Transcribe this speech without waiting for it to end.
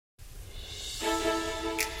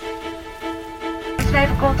eens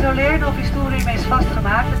even controleren of uw stoelriem is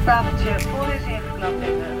vastgemaakt. Het tafeltje voor is ingeklapt.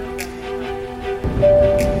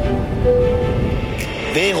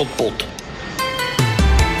 Wereldpot.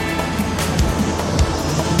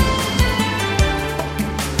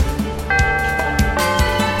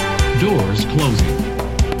 Doors closing.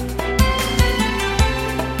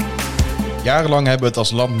 Jarenlang hebben we het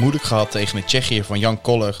als land moeilijk gehad tegen het Tsjechië van Jan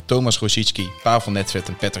Koller, Tomáš Rosický, Pavel Nedvěd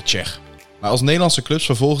en Petr Cech. Maar als Nederlandse clubs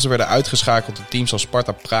vervolgens werden uitgeschakeld door teams als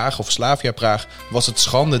Sparta Praag of Slavia Praag, was het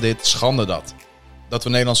schande dit, schande dat. Dat we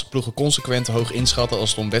Nederlandse ploegen consequent hoog inschatten als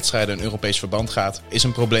het om wedstrijden en Europees verband gaat, is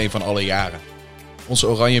een probleem van alle jaren. Onze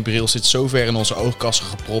oranje bril zit zo ver in onze oogkassen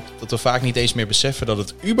gepropt dat we vaak niet eens meer beseffen dat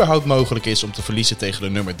het überhaupt mogelijk is om te verliezen tegen de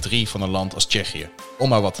nummer 3 van een land als Tsjechië. Om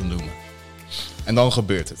maar wat te noemen. En dan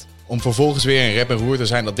gebeurt het. Om vervolgens weer in rep en roer te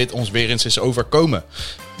zijn dat dit ons weer eens is overkomen.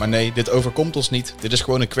 Maar nee, dit overkomt ons niet. Dit is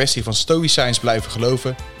gewoon een kwestie van stoïcijns blijven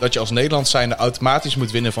geloven dat je als Nederland zijnde automatisch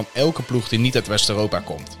moet winnen van elke ploeg die niet uit West-Europa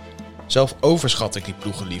komt. Zelf overschat ik die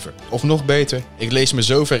ploegen liever. Of nog beter, ik lees me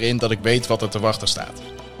zo ver in dat ik weet wat er te wachten staat.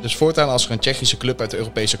 Dus voortaan als er een Tsjechische club uit de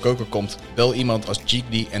Europese koker komt, bel iemand als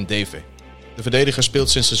Gigli en Deve. De verdediger speelt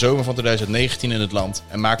sinds de zomer van 2019 in het land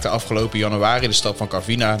en maakte afgelopen januari de stap van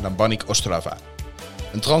Karviná naar Baník Ostrava.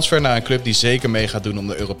 Een transfer naar een club die zeker mee gaat doen om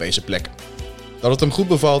de Europese plekken. Dat het hem goed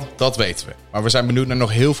bevalt, dat weten we. Maar we zijn benieuwd naar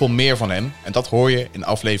nog heel veel meer van hem en dat hoor je in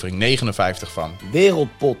aflevering 59 van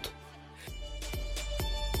Wereldpot.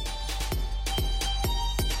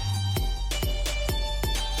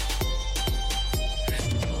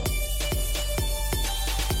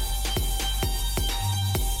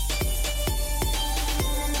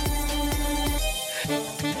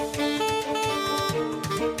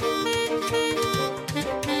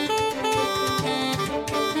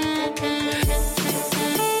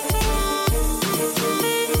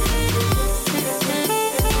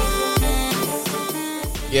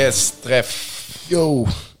 Yes, Tref. Yo.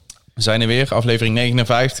 We zijn er weer, aflevering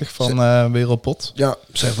 59 van Wereldpot. Ja,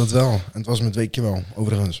 zeg dat wel. En het was met weekje wel,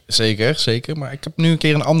 overigens. Zeker, zeker. Maar ik heb nu een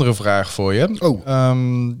keer een andere vraag voor je. Oh.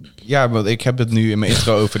 Ja, want ik heb het nu in mijn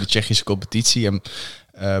intro over de Tsjechische competitie. En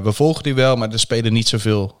we volgen die wel, maar er spelen niet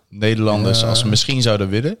zoveel Nederlanders als we misschien zouden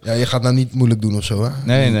willen. Ja, je gaat nou niet moeilijk doen of zo, hè?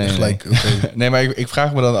 Nee. Gelijk, okay. Nee, maar ik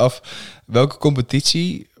vraag me dan af, welke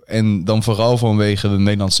competitie, en dan vooral vanwege de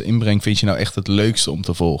Nederlandse inbreng, vind je nou echt het leukste om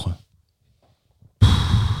te volgen?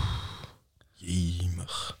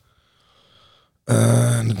 Jemig.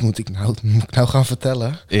 Dat moet ik nou gaan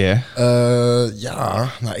vertellen. Ja.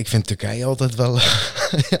 Ja, nou, ik vind Turkije altijd wel...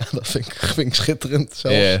 ja, dat vind ik schitterend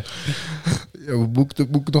zelfs. Ja. Ja, moet ik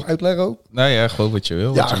het nog uitleggen ook? Nou ja, gewoon wat je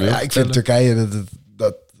wil. Ja, ik vind Turkije,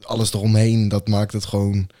 dat alles eromheen, dat maakt het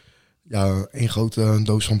gewoon... Ja, één grote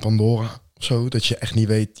doos van Pandora of zo. Dat je echt niet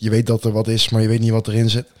weet... Je weet dat er wat is, maar je weet niet wat erin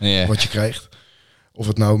zit. Ja. Wat je krijgt. Of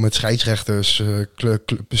het nou met scheidsrechters,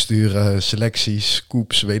 clubbesturen, selecties,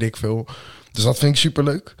 coups, weet ik veel. Dus dat vind ik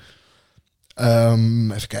superleuk.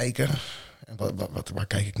 Even kijken. Waar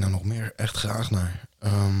kijk ik nou nog meer echt graag naar?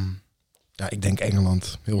 Ja, ik denk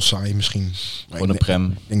Engeland. Heel saai misschien. Gewoon een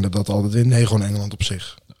prem. Ik denk dat dat altijd wint. Nee, gewoon Engeland op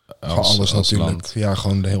zich. Gewoon alles natuurlijk. Land. Ja,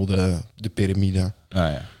 gewoon de piramide.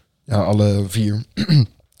 Ah, ja. Ja, alle 4.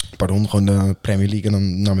 Pardon, gewoon de Premier League en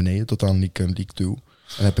dan naar beneden tot aan League 2.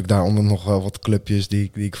 Dan heb ik daaronder nog wel wat clubjes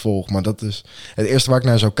die ik volg. Maar dat is het eerste waar ik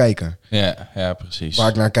naar zou kijken. Ja, precies. Waar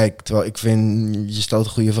ik naar kijk. Terwijl ik vind, je stelt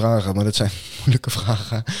goede vragen. Maar dat zijn moeilijke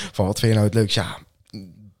vragen. Van wat vind je nou het leukst? Ja,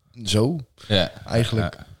 zo. Ja,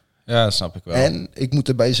 eigenlijk. Ja, dat snap ik wel. En ik moet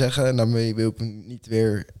erbij zeggen, en daarmee wil ik niet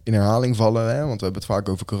weer in herhaling vallen. Hè, want we hebben het vaak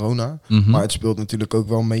over corona. Mhm. Maar het speelt natuurlijk ook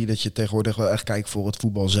wel mee dat je tegenwoordig wel echt kijkt voor het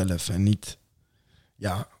voetbal zelf. En niet,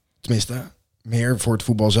 ja, tenminste... meer voor het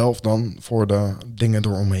voetbal zelf dan voor de dingen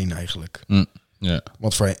eromheen eigenlijk. Ja.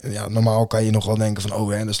 Want normaal kan je nog wel denken van... oh,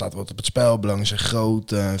 hè, er staat wat op het spel, belangen zijn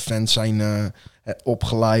groot... fans zijn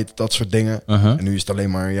opgeleid, dat soort dingen. Uh-huh. En nu is het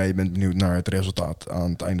alleen maar... je bent benieuwd naar het resultaat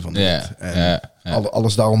aan het einde van de rit. En ja.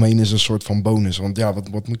 alles daaromheen is een soort van bonus. Want ja,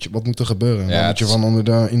 wat moet er gebeuren? Ja, Dan moet je van onder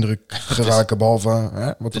de indruk geraken, behalve...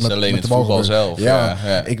 wat Het is alleen het voetbal zelf. Ja,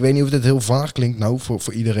 Ja. Ik weet niet of dit heel vaag klinkt nou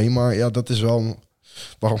voor iedereen... maar ja, dat is wel...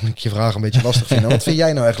 waarom ik je vraag een beetje lastig vind. Wat vind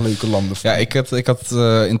jij nou echt leuke landen? Ja, ik had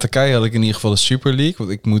in Turkije had ik in ieder geval de Super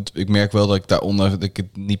League. Want ik merk wel dat ik daaronder dat ik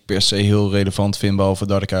het niet per se heel relevant vind, behalve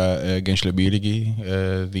Darka Gençler Birliği.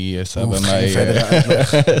 Die staat bij mij.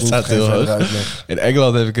 Staat heel hoog. In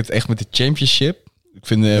Engeland heb ik het echt met de Championship. Ik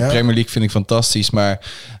vind de Premier League vind ik fantastisch, maar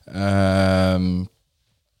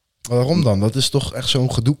waarom dan? Dat is toch echt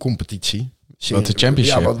zo'n gedoe-competitie. Want de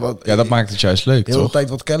championship, dat maakt het juist leuk, de hele toch? tijd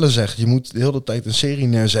wat Kelle zegt. Je moet de hele tijd een serie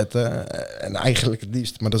neerzetten. En eigenlijk het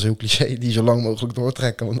liefst, maar dat is heel cliché, die zo lang mogelijk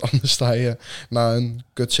doortrekken. Want anders sta je na een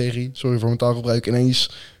kutserie, sorry voor mijn taalgebruik, ineens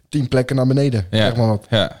 10 plekken naar beneden. Zeg maar wat.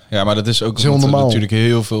 Ja, maar dat is ook Dat is heel omdat er normaal. natuurlijk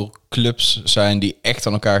heel veel clubs zijn die echt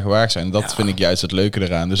aan elkaar gewaagd zijn. En dat vind ik juist het leuke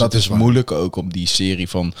eraan. Dus Dat het is is waar. moeilijk ook om die serie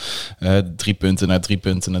van 3 punten naar 3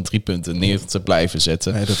 punten naar 3 punten neer te blijven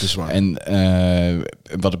zetten. Nee, dat is waar. En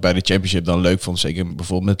wat ik bij de Championship dan leuk vond, zeker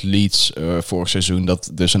bijvoorbeeld met Leeds vorig seizoen,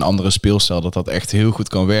 dat dus een andere speelstijl, dat echt heel goed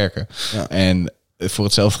kan werken. Ja. En voor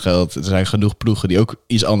hetzelfde geld, er zijn genoeg ploegen die ook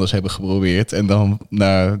iets anders hebben geprobeerd. En dan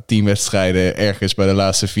na 10 wedstrijden ergens bij de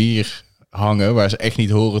laatste 4 hangen, waar ze echt niet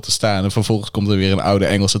horen te staan. En vervolgens komt er weer een oude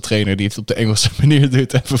Engelse trainer die het op de Engelse manier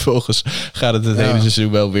doet. En vervolgens gaat het hele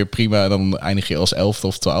seizoen wel weer prima. En dan eindig je als 11e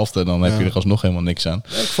of 12e. En dan heb je er alsnog helemaal niks aan.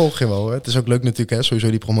 Ja, ik volg je wel. Hè. Het is ook leuk natuurlijk, hè, sowieso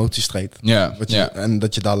die promotiestrijd. Ja, En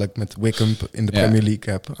dat je dadelijk met Wickham in de Premier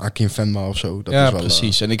League hebt. Akin Venma of zo. Dat is wel,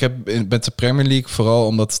 precies. En ik heb met de Premier League, vooral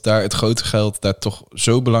omdat daar het grote geld daar toch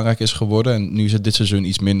zo belangrijk is geworden. En nu is het dit seizoen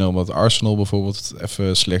iets minder, omdat Arsenal bijvoorbeeld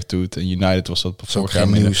even slecht doet. En United was dat vorig jaar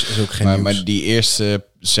minder. Is ook geen nieuws. Maar die eerste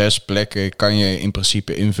 6 plekken kan je in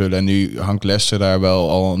principe invullen. En nu hangt Leicester daar wel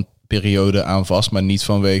al een periode aan vast. Maar niet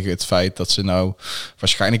vanwege het feit dat ze nou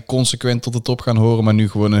waarschijnlijk consequent tot de top gaan horen. Maar nu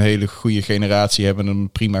gewoon een hele goede generatie hebben. Een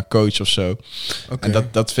prima coach of zo. Okay. En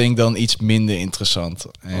dat vind ik dan iets minder interessant.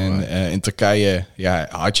 En in Turkije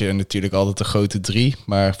had je natuurlijk altijd de grote 3.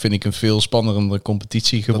 Maar vind ik een veel spannendere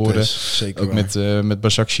competitie geworden. Dat is zeker ook met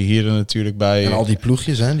Başakşehir er natuurlijk bij. En al die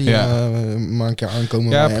ploegjes hè, die maar een keer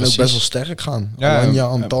aankomen. En ook best wel sterk gaan. Alanya,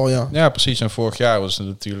 Antalya. Ja, precies. En vorig jaar was het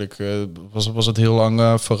natuurlijk was het heel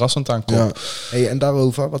lang verrassend aan kop. Ja. Hey, en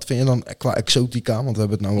daarover, wat vind je dan qua exotica? Want we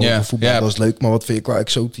hebben het nou over voetbal, dat is leuk. Maar wat vind je qua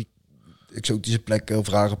exotische plekken of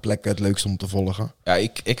rare plekken het leukst om te volgen? Ja,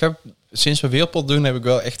 ik heb sinds we Wereldpot doen, heb ik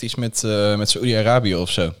wel echt iets met Saoedi-Arabië of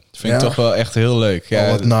zo. Dat vind ik toch wel echt heel leuk. Ja,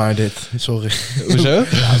 wat naar dit. Sorry. Hoezo?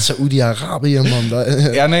 Ja, Saoedi-Arabië, man.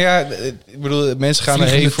 Ja, nou ja, ik bedoel, mensen gaan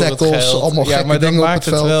erheen voor tackles, het geld. allemaal ja, maar dat maakt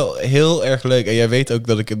het veld. wel heel erg leuk. En jij weet ook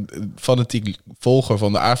dat ik een fanatiek volger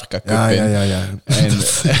van de Afrika Cup ben. Ja. En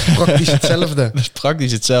praktisch hetzelfde. Dat is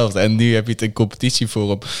praktisch hetzelfde. En nu heb je het in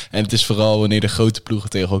competitievorm. En het is vooral wanneer de grote ploegen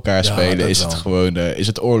tegen elkaar spelen, is het gewoon is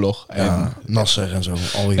het oorlog. Ja, en, Nasser en zo.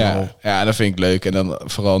 Ja, dat vind ik leuk. En dan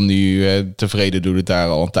vooral nu Tevreden doet het daar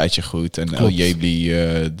al een tijdje goed. En El Jebli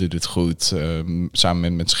doet het goed.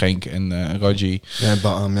 Samen met Schenk en Raji.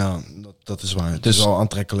 Ja, dat is waar. Het is wel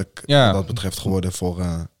aantrekkelijk wat dat betreft geworden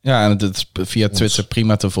voor... Ja, en het is via Twitter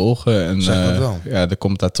prima te volgen. En wel. de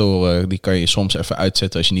commentatoren, die kan je soms even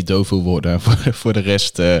uitzetten als je niet doof wil worden. Voor de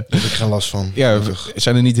rest... Daar heb ik geen last van. Ja,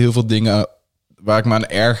 zijn er niet heel veel dingen waar ik me aan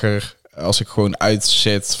erger als ik gewoon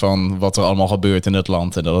uitzet van wat er allemaal gebeurt in het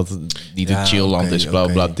land. En dat het niet een chill land is, bla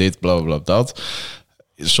bla dit, bla bla dat.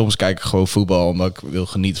 Soms kijk ik gewoon voetbal omdat ik wil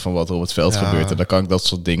genieten van wat er op het veld gebeurt. En dan kan ik dat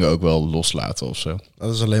soort dingen ook wel loslaten of zo.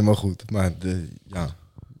 Dat is alleen maar goed. Maar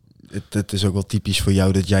het is ook wel typisch voor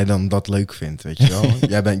jou dat jij dan dat leuk vindt, weet je wel.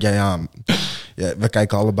 We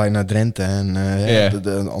kijken allebei naar Drenthe en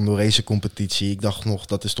de Andorrese competitie. Ik dacht nog,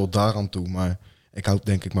 dat is tot daar aan toe. Maar ik houd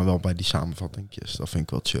denk ik maar wel bij die samenvattingjes. Dat vind ik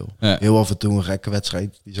wel chill. Ja. Heel af en toe een gekke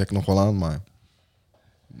wedstrijd, die zet ik nog wel aan, maar...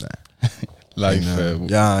 Nee. Live.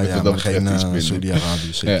 Maar geen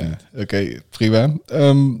Saudi-Arabië, zeker niet. Oké, prima.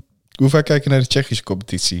 Hoe vaak kijk je naar de Tsjechische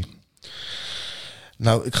competitie?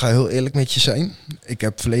 Nou, ik ga heel eerlijk met je zijn. Ik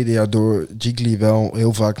heb verleden jaar door Gigli wel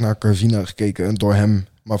heel vaak naar Karvina gekeken. En door hem,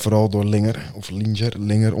 maar vooral door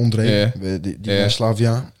Linger, Ondrej. Die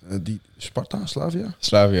Slavia.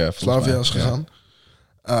 Slavia is gegaan.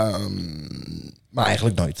 Maar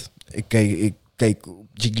eigenlijk nooit. Ik keek op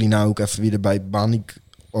Gigli nou ook even wie er bij Banik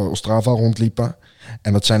Ostrava rondliepen.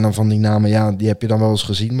 En dat zijn dan van die namen, die heb je dan wel eens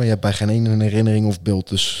gezien, maar je hebt bij geen ene herinnering of beeld.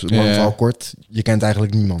 Dus lang verhaal kort, je kent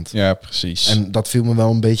eigenlijk niemand. Ja, precies. En dat viel me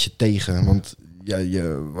wel een beetje tegen, want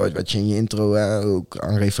wat je in je intro ook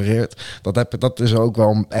aan refereert, dat is ook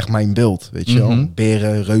wel echt mijn beeld, weet je wel.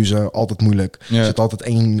 Beren, reuzen, altijd moeilijk. Er zit altijd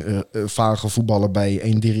één vage voetballer bij,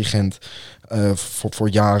 één dirigent voor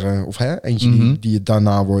jaren, of eentje die het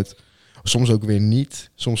daarna wordt. Soms ook weer niet.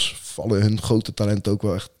 Soms vallen hun grote talenten ook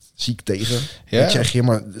wel echt ziek tegen. Zeg je,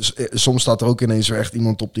 maar soms staat er ook ineens weer echt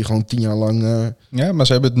iemand op die gewoon 10 jaar lang... maar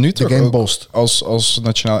ze hebben het nu toch ook als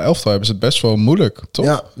nationaal elftal hebben ze het best wel moeilijk,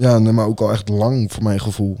 toch? Ja, maar ook al echt lang voor mijn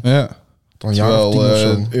gevoel. Ja. Een jaar of 10 of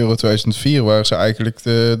zo. Euro 2004 waren ze eigenlijk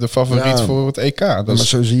de favoriet voor het EK. Dat maar is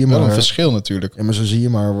zo zie je wel maar, een verschil natuurlijk. Ja, maar zo zie je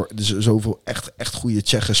maar. Zoveel echt goede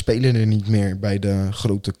Tsjechen spelen er niet meer bij de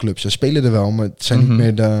grote clubs. Ze spelen er wel, maar het zijn niet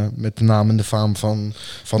meer met de naam en de faam van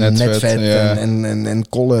Nedved en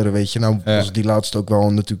Koller, weet je. Nou was die laatste ook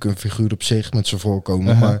wel natuurlijk een figuur op zich met zijn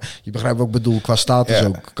voorkomen. Maar je begrijpt wat ik bedoel, qua status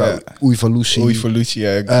ook. Oeivalucci,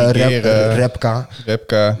 Repka.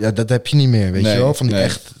 Ja, dat heb je niet meer, weet je wel. Van die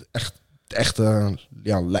echte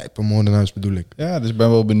lijpe moordenaars bedoel ik. Ja, dus ik ben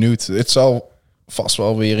wel benieuwd. Het zal vast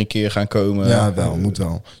wel weer een keer gaan komen. Ja, wel, moet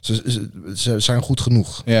wel. Ze zijn goed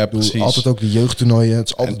genoeg. Ja, precies. Altijd ook de jeugdtoernooien. Het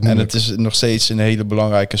is altijd en het is nog steeds een hele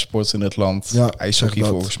belangrijke sport in het land. Ja, IJshockey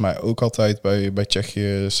volgens mij ook altijd bij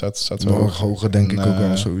Tsjechië staat wel nog hoger, denk ik ook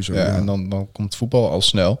wel sowieso. Ja. En dan komt voetbal al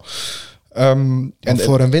snel.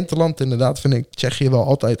 Voor een winterland inderdaad vind ik Tsjechië wel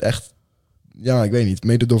altijd echt... Ja, ik weet niet.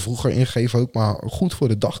 Mede door vroeger ingegeven ook, maar goed voor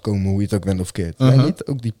de dag komen, hoe je het ook went of keert. Weet niet?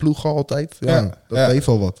 Ook die ploegen altijd. Dat heeft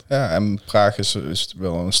wel wat. Ja, en Praag is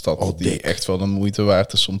wel een stad die echt wel de moeite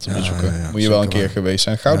waard is om te bezoeken. Ja, moet je wel een keer geweest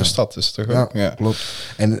zijn. Gouden stad is het toch ook? Ja,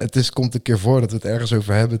 klopt. En komt een keer voor dat we het ergens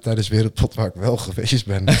over hebben tijdens Wereldpot waar ik wel geweest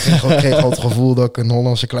ben. Ik kreeg al het gevoel dat ik een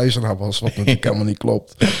Hollandse kluizenaar was, wat natuurlijk helemaal niet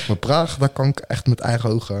klopt. Maar Praag, daar kan ik echt met eigen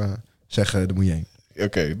ogen zeggen, daar moet je heen.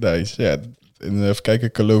 Oké, nice. Ja. En even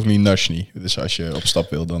kijken, Kalovny Nashny. Dus als je op stap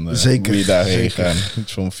wil, dan moet je daarheen gaan.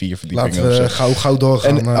 Zo'n 4 verdiepingen. Laten we gauw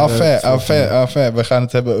doorgaan. En we gaan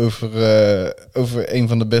het hebben over een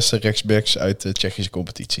van de beste rechtsbacks uit de Tsjechische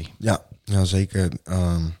competitie. Ja zeker.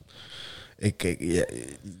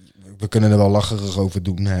 We kunnen er wel lacherig over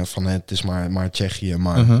doen. Hè, van het is maar Tsjechië.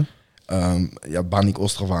 Maar Banik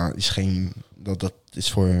Ostrava is dat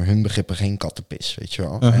is voor hun begrippen geen kattenpis, weet je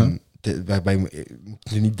wel. En wij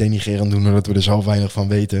moeten niet denigrerend doen doordat we er zo weinig van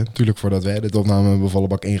weten. Tuurlijk, voordat we dit opname hebben volle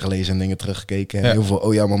bak ingelezen en dingen teruggekeken. En heel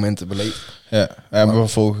veel momenten beleefd. Ja, en we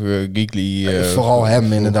volgen Gigli. Vooral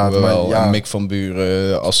hem inderdaad. Maar Mick van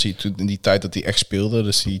Buren, als hij toen in die tijd dat hij echt speelde.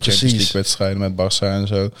 Dus die Champions League wedstrijden met Barça en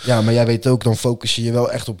zo. Ja, maar jij weet ook, dan focus je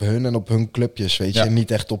wel echt op hun en op hun clubjes, weet je. En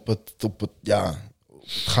niet echt op het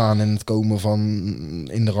gaan en het komen van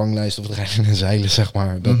in de ranglijst of het rijden en zeilen, zeg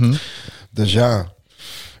maar. Dus ja...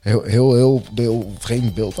 Heel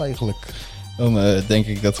vreemd beeld eigenlijk. Dan denk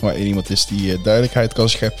ik dat er maar één iemand is die duidelijkheid kan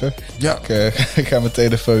scheppen. Ja. Ik ga mijn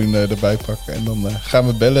telefoon erbij pakken en dan gaan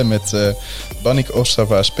we bellen met Banik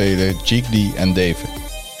Ostrava-speler Gigli en David.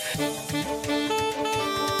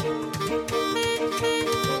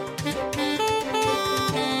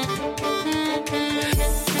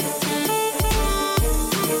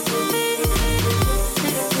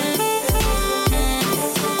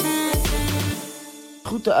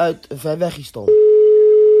 Uit Vijwegistan.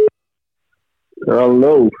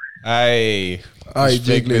 Hallo. Hi. Je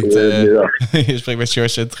spreekt met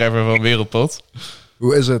George en Trevor van Wereldpot.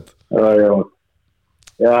 Hoe is het? Jongen.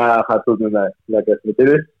 Ja, gaat goed met mij. Lekker. Met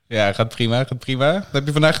jullie? Ja, gaat prima. Heb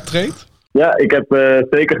je vandaag getraind? Ja, ik heb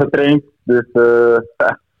zeker getraind. Dus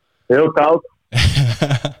heel koud.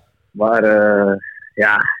 Maar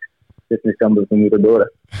het is niet anders, we moeten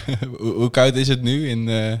door. Hoe koud is het nu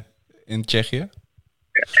in Tsjechië?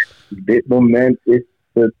 Op dit moment is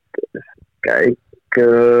het, kijk, -8.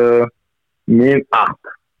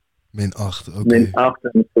 -8, oké. -8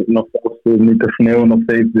 en het is nog zelfs niet te sneeuwen nog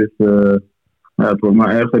steeds, dus het wordt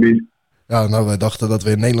maar erger iets. Ja, nou, wij dachten dat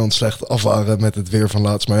we in Nederland slecht af waren met het weer van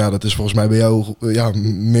laatst. Maar ja, dat is volgens mij bij jou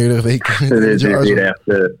meerdere weken. Het is hier echt,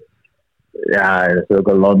 er is ook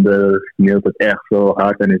een land, sneeuwt het echt zo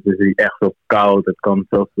hard en het is hier echt zo koud. Het kan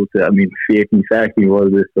zelfs tot 14, 15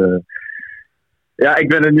 worden, dus... Ja, ik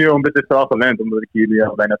ben er nu een beetje wel gewend, omdat ik hier nu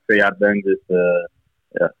al bijna 2 jaar ben, dus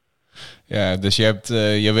ja. Ja, dus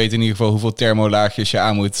je weet in ieder geval hoeveel thermolaagjes je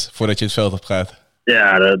aan moet voordat je het veld op gaat.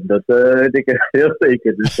 Ja, dat weet ik heel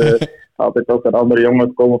zeker. Dus altijd als er andere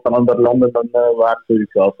jongens komen van andere landen, dan waarschuw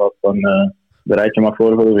ik zelf vast van bereid je maar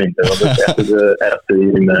voor de winter. Want dat is echt het ergste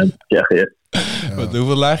hier in Tsjechië.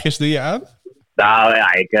 Hoeveel laagjes doe je aan? Nou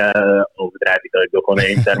ja, ik overdrijf niet. Ik doe gewoon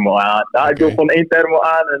 1 thermo aan. Nou, ik doe gewoon 1 thermo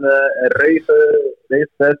aan en een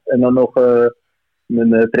racevest en dan nog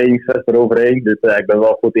mijn trainingsvest eroverheen. Dus ik ben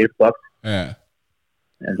wel goed ingepakt. Ja.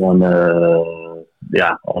 En dan,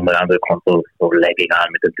 onderaan doe ik gewoon zo'n legging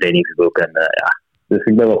aan met een trainingsboek en dus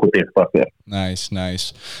ik ben wel goed ingepakt, ja.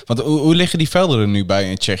 Nice. Want hoe liggen die velden er nu bij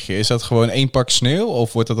in Tsjechië? Is dat gewoon 1 pak sneeuw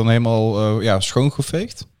of wordt dat dan helemaal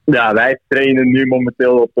schoongeveegd? Ja, wij trainen nu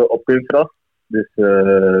momenteel op kunstgras. Dus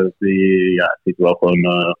het ziet er wel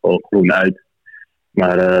gewoon groen uit.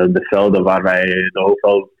 Maar de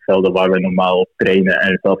hoofdvelden waar wij normaal op trainen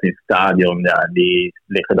en zelfs in het stadion, die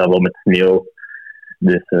liggen dan wel met sneeuw.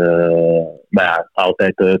 Dus, maar ja,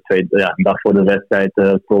 altijd een dag voor de wedstrijd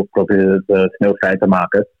probeer het sneeuwvrij te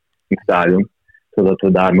maken in het stadion. Zodat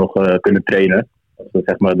we daar nog kunnen trainen. Als we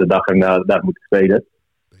zeg maar de dag en daar moeten spelen.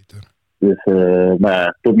 Beter. Dus, maar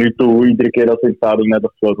ja, tot nu toe, iedere keer dat we in het stadion hebben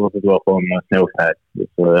gesloten, was het wel gewoon sneeuwvrij. Dus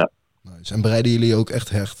ja. Nice. En bereiden jullie ook echt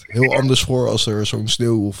heel anders voor als er zo'n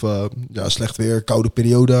sneeuw of slecht weer, koude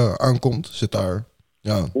periode aankomt? Zit daar...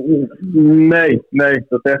 Ja. Nee,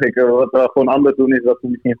 dat zeg ik. Wat we gewoon anders doen is dat we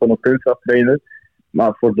misschien gewoon op kunstaf trainen.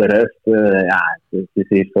 Maar voor de rest, het is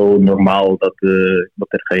hier zo normaal dat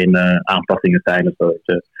er geen aanpassingen zijn of zo.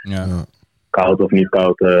 Ja. Koud of niet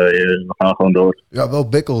koud, we gaan gewoon door. Ja, wel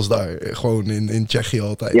bikkels daar. Gewoon in Tsjechië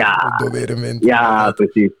altijd. Ja, door weer en wind. Ja,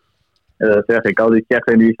 precies. Dat zeg ik. Al die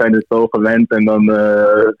Tsjechen die zijn er zo gewend en dan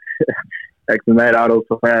kijkt ze mij raar op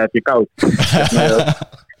van, heb je koud?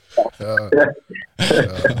 Ja,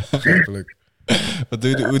 begrijpelijk.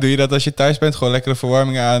 Hoe doe je dat als je thuis bent? Gewoon lekker de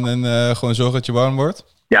verwarming aan en gewoon zorgen dat je warm wordt?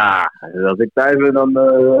 Ja, als ik thuis ben, dan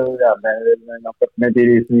mijn appartement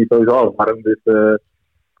hier is niet sowieso al warm, dus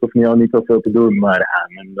ik hoef niet zoveel te doen. Maar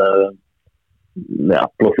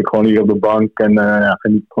plof ik gewoon hier op de bank en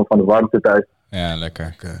geniet gewoon van de warmte thuis. Ja,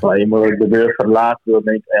 lekker. Okay. Maar je moet de deur verlaten, dan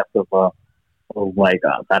denk ik echt van, oh my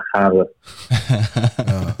god, daar gaan we.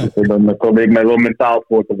 Dus dan probeer ik mij wel mentaal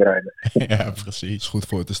voor te bereiden. Ja, precies. Is goed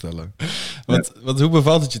voor te stellen. Hoe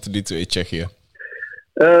bevalt het je tot nu toe in Tsjechië?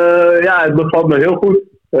 Het bevalt me heel goed.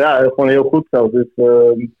 Ja, gewoon heel goed zelfs. Dus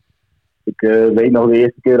ik weet nog de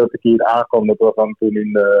eerste keer dat ik hier aankwam, dat was dan toen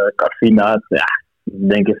in Karviná. Ja, dan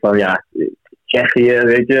denk ik van Tsjechië,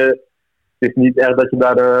 weet je. Het is niet echt dat je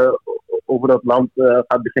daar over dat land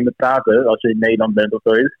gaat beginnen praten als je in Nederland bent of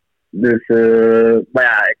zoiets. Dus, maar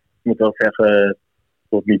ja, ik moet wel zeggen,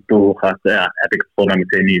 tot nu toe heb ik het gewoon naar mijn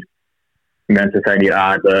zin niet. De mensen zijn hier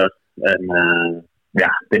aardig en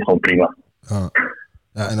het is gewoon prima.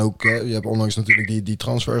 Ja, en ook, je hebt onlangs natuurlijk die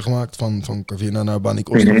transfer gemaakt van Karviná naar Baník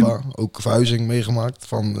Ostrava. Ook verhuizing meegemaakt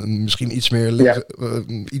van misschien iets meer naar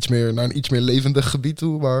een iets meer levendig gebied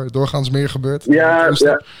toe, waar doorgaans meer gebeurt. Ja,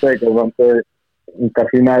 zeker, want in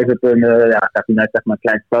Karviná is het Karviná is zeg maar een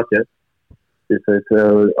klein stadje. Dus het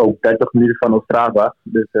is ook 30 minuten van Ostrava.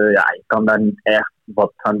 Dus je kan daar niet echt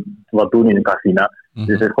wat doen in Karviná.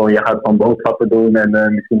 Mm-hmm. Dus het gewoon, je gaat gewoon boodschappen doen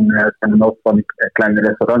en misschien zijn er nog van die kleine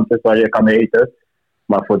restaurantjes waar je kan eten.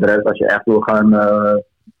 Maar voor de rest, als je echt wil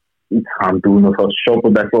iets gaan doen, of als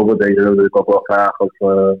shoppen bijvoorbeeld, dat wil ik ook wel graag. Of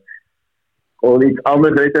gewoon iets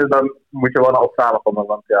anders, weet je, dan moet je wel naar Ostrava komen.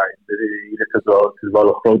 Want hier is het wel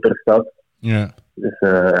een grotere stad. Yeah. Dus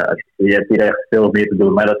je hebt hier echt veel meer te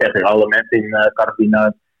doen. Maar dat zeg ik, alle mensen in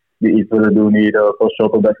Karviná die iets willen doen hier, voor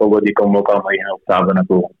shoppen bijvoorbeeld, die komen ook allemaal hier in Ostrava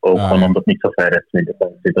naartoe. Ook gewoon omdat het niet zo ver is,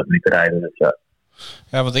 20 minuten rijden. Dus ja.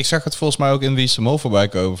 Ja, want ik zag het volgens mij ook in Wie is de Mol voorbij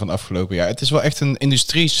komen van afgelopen jaar. Het is wel echt een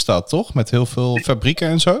industriestad, toch? Met heel veel fabrieken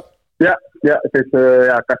en zo? Ja, het is,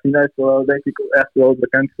 Karviná is wel, denk ik, echt wel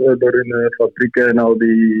bekend door hun fabrieken en al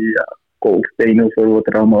die koolstenen of zo, wat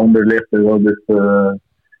er allemaal onder ligt. Dus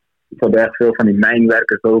we hebben echt veel van die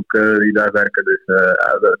mijnwerkers ook die daar werken. Dus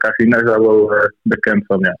Karviná is daar wel bekend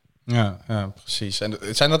van, ja. Ja, precies. En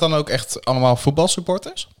zijn dat dan ook echt allemaal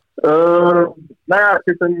voetbalsupporters? Het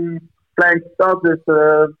is een klein stad, dus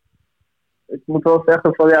ik moet wel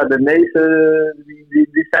zeggen van de meeste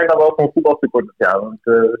die zijn dan wel van voetbalsupporters, ja. Want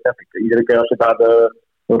zeg ik, iedere keer als je daar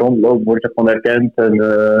rondloopt, word je gewoon herkend en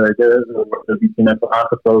er wordt er iets net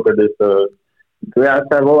aangesproken, dus het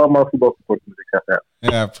zijn wel allemaal voetbalsupporters, moet ik zeggen.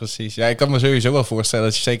 Ja, precies. Ja, ik kan me sowieso wel voorstellen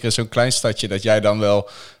dat je zeker in zo'n klein stadje, dat jij dan wel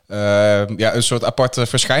een soort aparte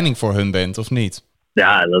verschijning voor hun bent, of niet?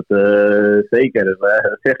 Ja, dat zeker.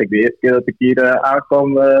 Dat zeg ik. De eerste keer dat ik hier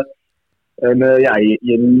aankwam,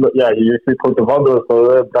 je zit gewoon te wandelen,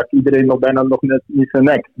 zo brak iedereen nog bijna nog net niet zijn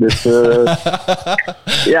nek. Dus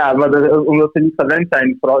maar omdat ze niet gewend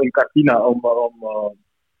zijn, vooral in Karviná,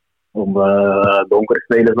 om donkere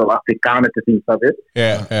spelers of Afrikanen te zien, snap je?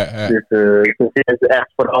 Ja. Dus ze zien het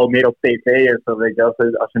echt vooral meer op tv en zo, weet je,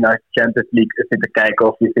 als je naar de Champions League zit te kijken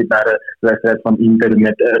of je zit naar de wedstrijd van Inter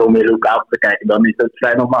met Romelu Lukaku te kijken, dan is het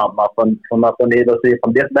vrij normaal. Maar vanaf wanneer dat ze je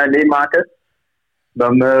van dichtbij meemaken,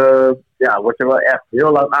 dan word je wel echt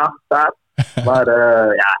heel lang aangestaard. Maar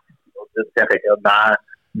dat zeg ik, na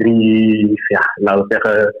 4,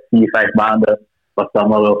 5 maanden was het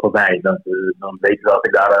allemaal wel voorbij. Dan weet je dat als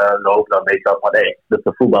ik daar loop, dan weet je ook van dat is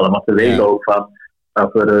de voetballer. Maar ze weten ook van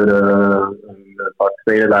als er een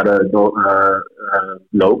speler daar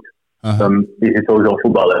loopt, dan is hij sowieso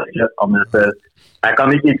voetballer. Weet je? Anders, hij kan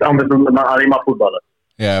niet iets anders doen dan alleen maar voetballen.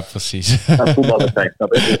 Ja, precies. Voetballer zijn,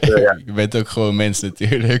 snap je? Dus, Je bent ook gewoon mens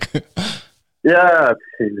natuurlijk. Ja,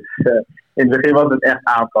 precies. In het begin was het echt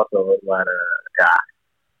aanpassen, maar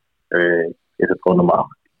is het gewoon normaal.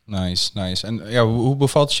 Nice. En ja, hoe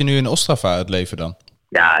bevalt het je nu in Ostrava, het leven dan?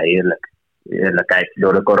 Ja, heerlijk. Kijk,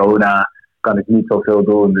 door de corona kan ik niet zoveel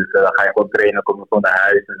doen. Dus dan ga je gewoon trainen, kom je gewoon naar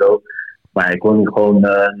huis en zo. Maar ik woon nu gewoon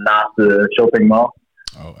naast de shoppingmall.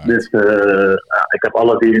 Dus ik heb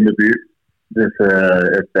alles hier in de buurt. Dus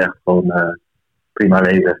het is echt gewoon prima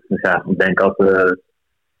leven. Dus ja, ik denk als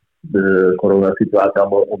de coronasituatie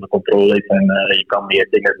allemaal onder controle is en je kan meer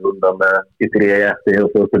dingen doen, dan is er hier echt heel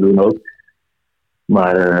veel te doen ook.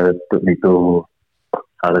 Maar tot nu toe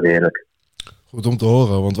gaat het heerlijk. Goed om te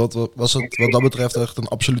horen, want wat was het wat dat betreft echt een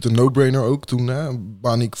absolute no-brainer ook toen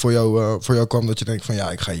Banik voor jou kwam, dat je denkt van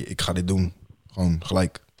ja, ik ga dit doen. Gewoon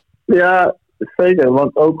gelijk. Ja, zeker,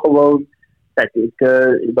 want ook gewoon, kijk,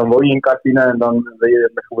 dan woon je in Catania en dan wil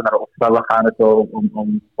je gewoon naar Ostrava gaan en zo,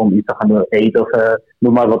 om iets te gaan eten of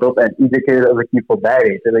noem maar wat op. En iedere keer als ik hier voorbij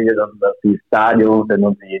reed, dan zie je stadions en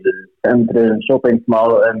dan zie je de centrum,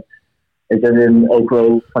 shoppingmall en ook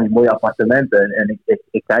wel van die mooie appartementen. En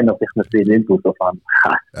ik zei nog tegen mijn vriendin toe van,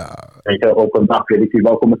 weet je, op een dag wil ik hier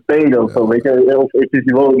wel komen spelen of zo, weet je. Of het is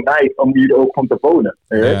wel nice om hier ook van te wonen.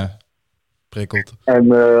 Ja, prikkelt.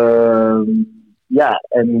 En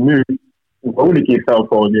en nu woon ik hier zelf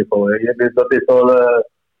gewoon weer voor. Dus dat is wel,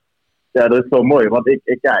 dat is wel mooi. Want dat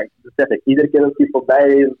zeg ik, iedere keer als ik hier voorbij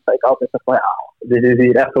is, zeg ik altijd van, dit is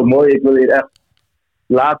hier echt zo mooi. Ik wil hier echt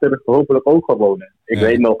later hopelijk ook gaan wonen. Ik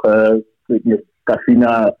weet nog,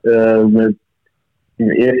 Casina, in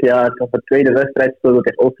het eerste jaar, of de tweede wedstrijd, speelde ik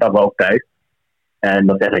tegen Ostrava ook thuis. En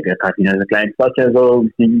dan zeg ik, Casina is een klein stadje en zo,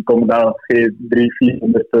 die komen daar ongeveer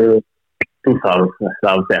 300-400 toeschouwers,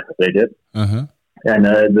 zou ik zeggen, weet je. Uh-huh. En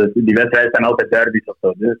die wedstrijden zijn altijd derbies of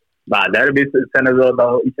zo. Dus, maar derbies zijn er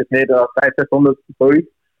wel iets meer dan 500-600 zoiets.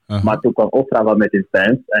 Uh-huh. Maar toen kwam Ostrava met hun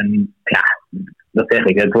fans. En ja, dat zeg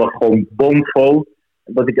ik, het was gewoon bomvol.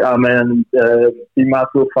 Dat ik aan mijn teammaat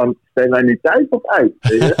vroeg van, spelen wij nu thuis of uit?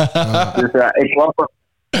 Weet je? Dus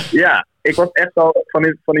ik was echt al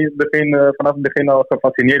vanaf het begin al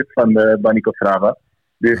gefascineerd van Banik Ostrava.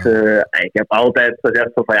 Dus ik heb altijd gezegd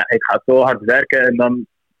van, ik ga zo hard werken en dan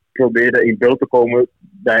proberen in beeld te komen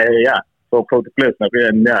bij zo'n grote club. Snap je?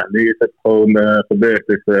 En ja, nu is het gewoon gebeurd.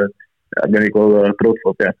 Dus daar ben ik wel trots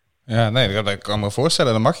op, ja. Ja, nee, dat kan ik me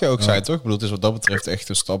voorstellen. Dat mag je ook zijn, toch? Ik bedoel, het is wat dat betreft echt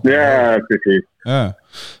een stap. Ja, precies.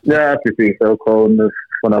 Ja, precies. Ook gewoon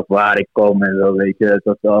vanaf waar ik kom en zo, weet je. Het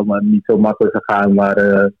was allemaal niet zo makkelijk gegaan, maar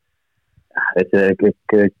weet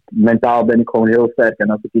je, mentaal ben ik gewoon heel sterk. En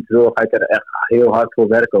als ik iets wil, ga ik er echt heel hard voor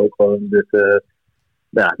werken ook gewoon. Dus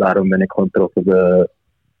daarom ben ik gewoon trots op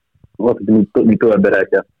wat ik tot nu toe heb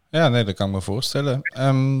bereikt, ja. Ja, nee, dat kan ik me voorstellen.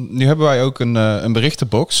 Nu hebben wij ook een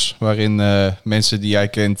berichtenbox waarin mensen die jij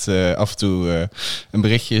kent af en toe een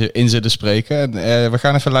berichtje in zullen spreken. En, we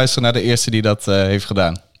gaan even luisteren naar de eerste die dat heeft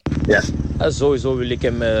gedaan. Ja. Sowieso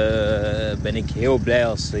ben ik heel blij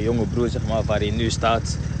als jonge broer, zeg maar, waar hij nu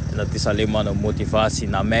staat. En dat is alleen maar een motivatie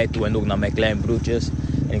naar mij toe en ook naar mijn kleinbroertjes.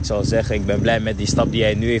 En ik zou zeggen, ik ben blij met die stap die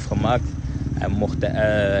hij nu heeft gemaakt.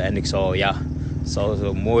 En ik zou, het zou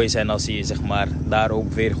zo mooi zijn als hij, zeg maar, daar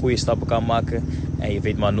ook weer goede stappen kan maken. En je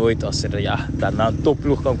weet maar nooit als er daarna een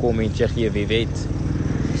topploeg kan komen in Tsjechië, wie weet.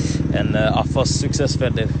 En alvast succes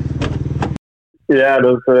verder. Ja,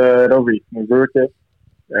 dat is Robbie, mijn broertje.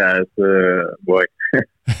 Ja, dat is mooi.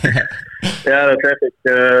 Ja, dat zeg ik.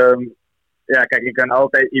 Kijk, ik kan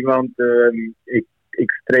altijd iemand...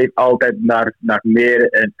 ik streef altijd naar meer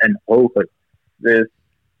en hoger. Dus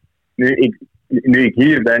nu ik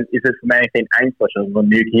hier ben, is het voor mij geen eindstation. Want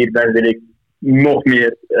nu ik hier ben, wil ik nog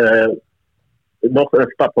meer, nog een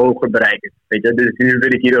stap hoger bereiken. Weet je? Dus nu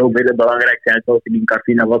wil ik hier ook weer belangrijk zijn, zoals ik in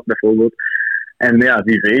Casina was bijvoorbeeld. En ja,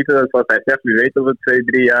 wie weet, zoals hij zegt, wie weet of het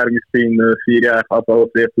 2-3 jaar, misschien 4 jaar, als alles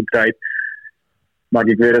weer goed draait, maak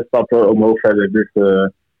ik weer een stap omhoog verder. Dus,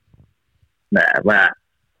 maar ja,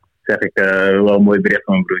 zeg ik, wel een mooi bericht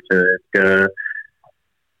van mijn broertje.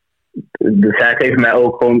 Dus hij geeft mij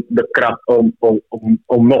ook gewoon de kracht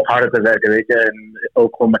om nog harder te werken, weet je. En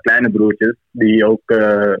ook gewoon mijn kleine broertjes, die ook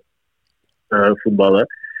voetballen.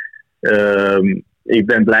 Ik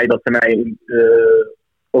ben blij dat ze mij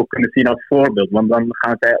ook kunnen zien als voorbeeld. Want dan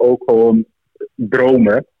gaan zij ook gewoon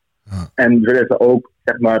dromen. En willen ze ook,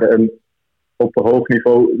 zeg maar, op een hoog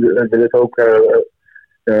niveau, willen ze ook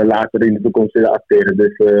later in de toekomst willen acteren.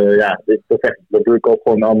 Dus dat doe ik ook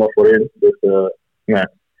gewoon allemaal voorin. Dus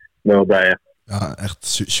wel bij je. Ja, echt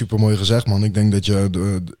super mooi gezegd, man. Ik denk dat je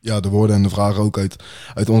de woorden en de vragen ook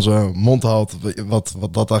uit onze mond haalt, wat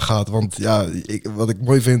dat daar gaat. Want ja, wat ik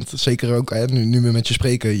mooi vind, zeker ook nu we met je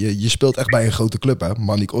spreken, je speelt echt bij een grote club, hè.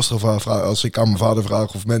 Banik Ostrava, als ik aan mijn vader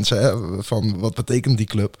vraag of mensen, van wat betekent die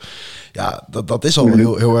club? Ja, dat is al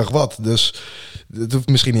heel erg wat. Dus Het hoeft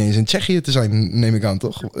misschien niet eens in Tsjechië te zijn, neem ik aan,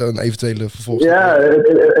 toch? Een eventuele vervolg. Ja,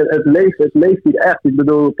 het leeft hier echt. Ik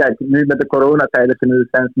bedoel, kijk, nu met de coronatijden kunnen de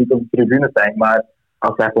fans niet op de tribune zijn. Maar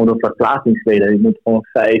als wij gewoon een verplaatsing spelen, je moet gewoon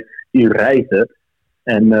 5 uur reizen.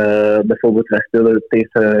 En bijvoorbeeld, wij spelen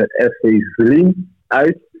tegen FC Zlín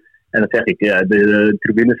uit. En dan zeg ik, ja, de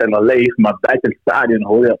tribunes zijn al leeg. Maar buiten het stadion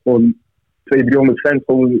hoor je gewoon 200-300 fans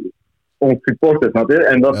gewoon ons supporters. Snap je?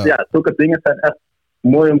 En dat, ja, zulke dingen zijn echt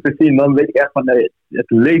mooi om te zien. Dan weet ik echt van, nee, het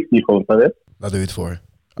leeft hier gewoon. Snap je? Daar doe je het voor.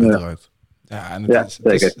 Uiteraard. Ja, en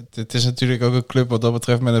het is natuurlijk ook een club wat dat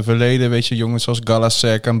betreft met een verleden. Weet je, jongens zoals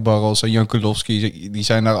Galasek en Barros en Jan Kulowski, die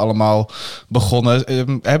zijn daar allemaal begonnen.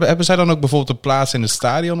 Hebben zij dan ook bijvoorbeeld een plaats in het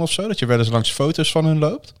stadion of zo? Dat je wel eens langs foto's van hun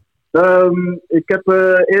loopt? Ik heb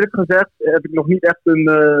eerlijk gezegd heb ik nog niet echt een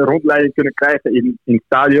rondleiding kunnen krijgen in het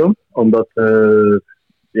stadion. Omdat we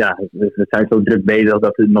zijn zo druk bezig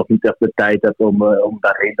dat we nog niet echt de tijd hebben om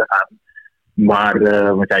daarheen te gaan. Maar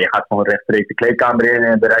want ja, je gaat gewoon rechtstreeks de kleedkamer in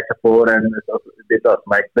en bereid je voor en dat.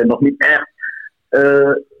 Maar ik ben nog niet echt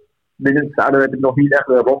binnen het stadion heb ik nog niet echt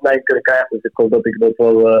een rondleiding kunnen krijgen. Dus ik hoop dat ik dat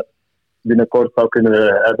wel binnenkort zou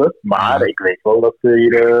kunnen hebben. Maar ik weet wel dat ze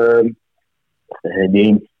hier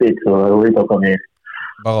die een spits, hoe heet dat dan weer?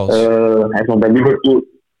 Barros. Hij is nog bij Liverpool.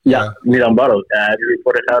 Ja, Milan Barros. Die heeft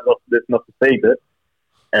vorig jaar nog gezeten.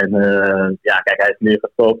 En kijk, hij is nu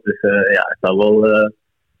gestopt. Dus het zou wel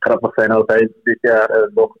grappig zijn als hij dit jaar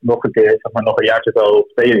nog een keer, zeg maar, nog een jaartje zou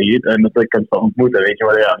spelen hier. En dat ik hem zou ontmoeten, weet je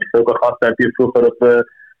wel. Ja, die zulke gasten heb je vroeger op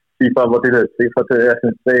FIFA, wat is het? FIFA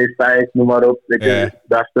 2002, 5, noem maar op.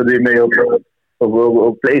 Daar speelde je mee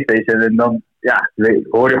op PlayStation. En dan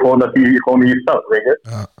hoor je gewoon dat hij gewoon hier staat, weet je.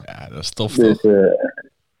 Ja, dat is tof, dus, toch?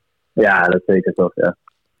 ja, dat zeker toch, ja.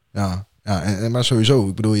 Ja, maar sowieso.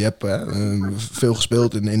 Ik bedoel, je hebt veel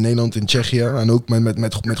gespeeld in Nederland, in Tsjechië en ook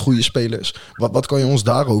met goede spelers. Wat kan je ons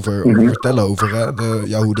daarover vertellen? Over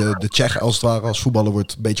hoe de Tsjech als het ware als voetballer een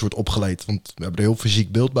beetje wordt opgeleid? Want we hebben er heel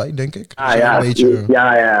fysiek beeld bij, denk ik. Ja.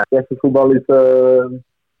 Tsjechische voetbal is...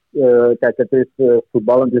 kijk, het is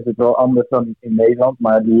voetballend is het wel anders dan in Nederland.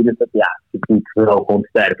 Maar hier is het, het wel gewoon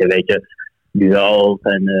sterker, weet je. Duels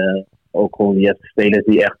en ook gewoon, je hebt spelers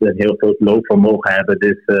die echt een heel groot loopvermogen hebben.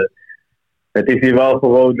 Dus het is hier wel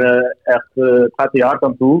gewoon echt, het gaat hier hard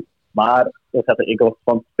aan toe. Maar ik was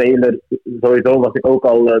van speler, sowieso was ik ook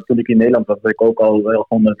al, toen ik in Nederland was ik ook al wel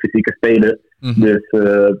gewoon een fysieke speler. Mm-hmm. Dus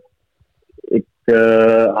ik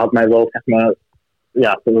had mij wel, zeg maar,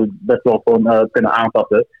 best wel gewoon kunnen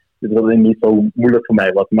aanpassen. Dus dat het niet zo moeilijk voor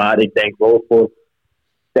mij was. Maar ik denk wel voor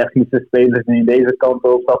technische spelers die deze kant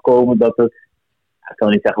op zal komen, dat het, ik kan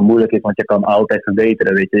niet zeggen moeilijk is, want je kan altijd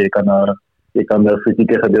verbeteren, weet je. Je kan de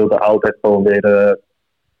fysieke gedeelte altijd gewoon weer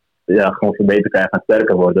gewoon verbeterd krijgen en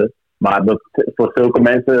sterker worden. Maar voor zulke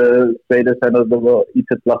mensen, spelers, zijn dat wel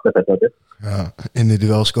iets lastiger. Ja, in de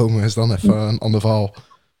duels komen is dan even een ander verhaal.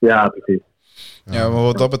 Ja, precies. Ja, maar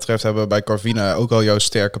wat dat betreft hebben we bij Corvina ook al jouw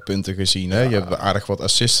sterke punten gezien. Hè? Je hebt aardig wat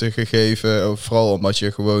assisten gegeven. Vooral omdat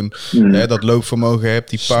je gewoon dat loopvermogen hebt,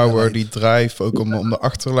 die power, die drive. Ook om de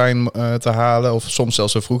achterlijn te halen. Of soms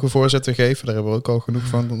zelfs een vroege voorzet te geven. Daar hebben we ook al genoeg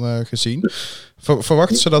van gezien.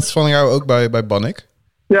 Verwachten ze dat van jou ook bij Banik?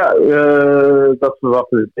 Ja, dat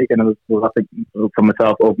verwachten ik. En dat verwacht ik van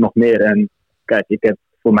mezelf ook nog meer. En kijk, ik heb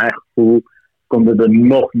voor mijn gevoel konden er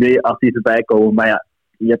nog meer assisten bij komen. Maar ja,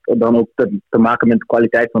 je hebt dan ook te maken met de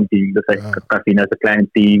kwaliteit van het team. Dus Corvina is een klein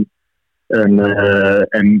team.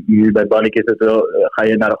 En nu bij Banik is het wel, ga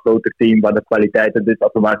je naar een groter team waar de kwaliteiten dus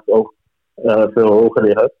automatisch ook veel hoger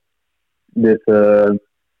liggen. Dus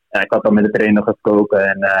ik had al met de trainer gesproken.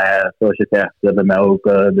 En zoals je zegt, ze hebben mij ook,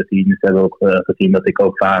 de teams hebben ook gezien dat ik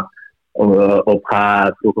ook vaak op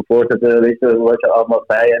ga vroeger voorzetten, weet je, wat je allemaal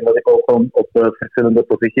zei. En dat ik ook gewoon op verschillende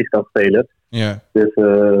posities kan spelen. Yeah. Dus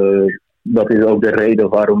dat is ook de reden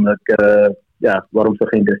waarom waarom ze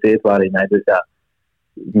geïnteresseerd waren in mij. Dus ja,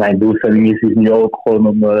 mijn doelstelling is nu ook gewoon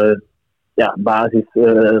om basis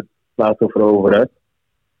plaats te veroveren.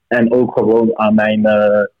 En ook gewoon aan mijn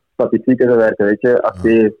statistieken te werken, weet je.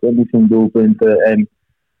 Acteer, doelpunten en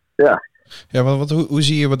ja. Ja, want hoe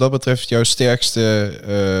zie je wat dat betreft jouw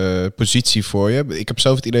sterkste positie voor je? Ik heb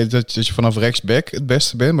zelf het idee dat je vanaf rechtsback het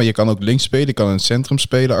beste bent, maar je kan ook links spelen, je kan in het centrum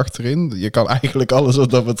spelen achterin. Je kan eigenlijk alles wat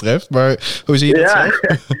dat betreft, maar hoe zie je dat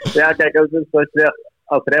zelf? Ja, kijk, zoals je zegt,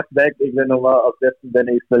 als rechtsback, ik ben normaal als rechtsback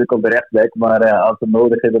speel ik op de rechtsback, maar als het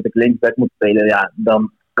nodig is dat ik linksback moet spelen,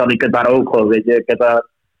 dan kan ik het daar ook gewoon, weet je. Ik heb daar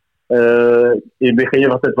in het begin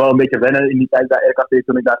was het wel een beetje wennen in die tijd bij RKC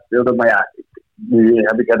toen ik daar speelde, maar ja, nu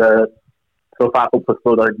heb ik er zo vaak op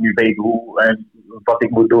gespeeld dat ik nu weet hoe en wat ik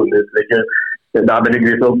moet doen. Dus weet je, daar ben ik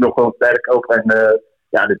dus ook nog wel sterk over. En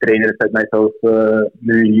de trainer zet mij zoals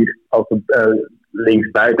nu hier als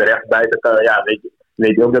linksbuiten, rechtsbuiten,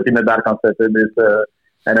 weet je ook dat hij me daar kan zetten. Dus,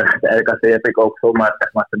 en de RKC heb ik ook zomaar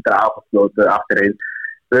zeg maar, centraal gesloten achterin.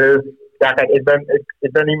 Dus ja, kijk,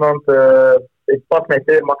 ik ben iemand, ik pas mij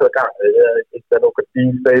zeer makkelijk aan. Ik ben ook een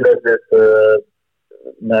teamspeler, dus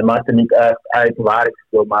mij maakt het niet echt uit waar ik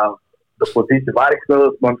speel, maar de positie waar ik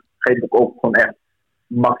speel, dan geef ik ook gewoon echt het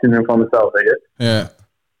maximum van mezelf, weet je. Ja.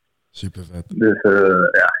 Super vet. Dus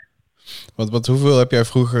ja. Want hoeveel heb jij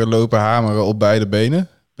vroeger lopen hameren op beide benen?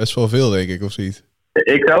 Best wel veel, denk ik, of niet?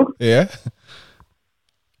 Ik ook? Ja?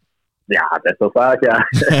 Ja, best wel vaak, ja.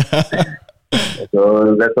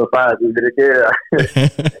 Best wel vaak, iedere keer, ja.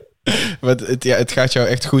 Maar het gaat jou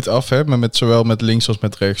echt goed af, hè? Maar zowel met links als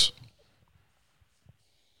met rechts.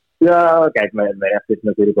 Ja, kijk, mijn rechts is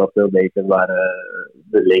natuurlijk wel veel beter, maar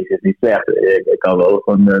de links is niet slecht. Ik kan wel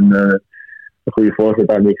gewoon een goede voorzet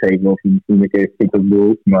aan die geven of misschien een keer schiet op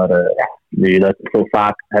doel. Maar nu je dat zo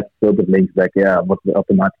vaak hebt gespeeld op linksback, ja, wordt het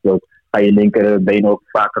automatisch ook, ga je linkerbeen ook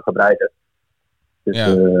vaker gebruiken. Dus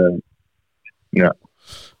ja.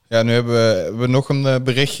 Ja, nu hebben we nog een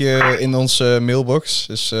berichtje in onze mailbox.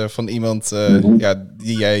 Dus van iemand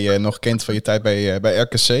die jij nog kent van je tijd bij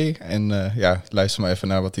RKC. En luister maar even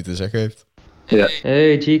naar wat hij te zeggen heeft. Ja.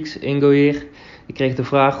 Hey Cheeks, Ingo hier. Ik kreeg de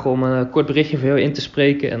vraag om een kort berichtje voor jou in te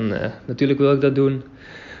spreken. En natuurlijk wil ik dat doen.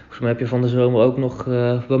 Volgens mij heb je van de zomer ook nog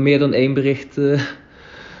wel meer dan 1 bericht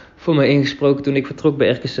voor mij ingesproken toen ik vertrok bij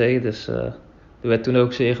RKC. Dus dat werd toen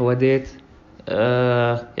ook zeer gewaardeerd.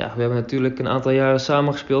 We hebben natuurlijk een aantal jaren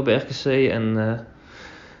samen gespeeld bij RKC en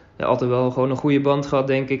altijd wel gewoon een goede band gehad,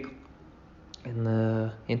 denk ik. En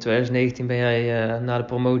in 2019 ben jij na de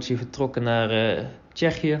promotie vertrokken naar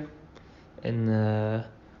Tsjechië. En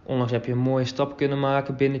onlangs heb je een mooie stap kunnen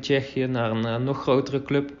maken binnen Tsjechië naar een nog grotere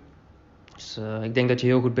club. Dus ik denk dat je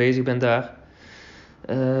heel goed bezig bent daar.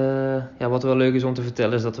 Wat wel leuk is om te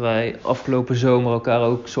vertellen is dat wij afgelopen zomer elkaar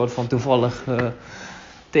ook soort van toevallig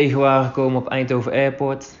tegen waren gekomen op Eindhoven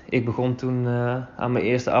Airport. Ik begon toen aan mijn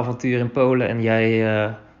eerste avontuur in Polen en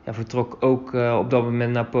jij vertrok ook op dat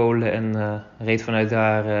moment naar Polen en reed vanuit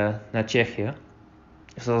daar naar Tsjechië.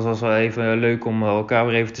 Dus dat was wel even leuk om elkaar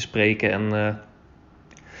weer even te spreken en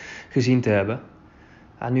gezien te hebben.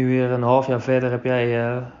 Nu weer een half jaar verder heb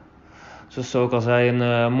jij, zoals ik al zei,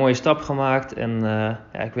 een mooie stap gemaakt. En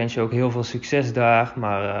ik wens je ook heel veel succes daar.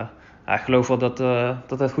 Maar ik geloof wel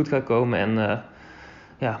dat het goed gaat komen. En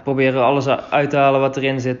proberen alles uit te halen wat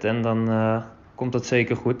erin zit. En dan komt dat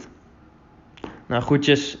zeker goed. Nou,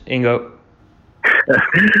 groetjes, Ingo.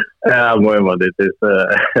 Ja, mooi man. Dit is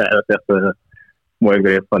dat is echt een mooi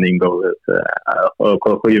bericht van Ingo. Dus, ook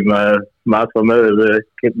een goede maat van me.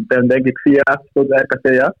 Ik ben denk ik 4 jaar gespeeld bij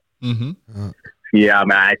RKC, ja? Mm-hmm. 4 jaar,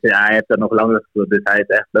 maar hij heeft er nog langer gespeeld. Dus hij is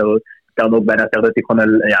echt wel... Ik kan ook bijna zeggen dat hij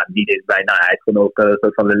gewoon niet is bijna. Hij is gewoon ook een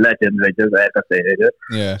soort van een legend, weet je, bij RKC, weet je.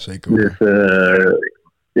 Ja, zeker. Dus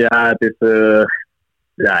het is...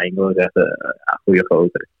 Ingo is echt een goede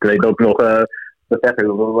gozer. Ik weet ook nog...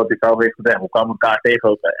 wat ik al heeft gezegd, we kwamen elkaar tegen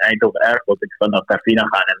op Eindhoven Airport. Ik zou naar Carvina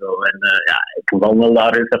gaan en zo. En ik wandel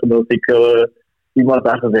daarin zeggen dat ik iemand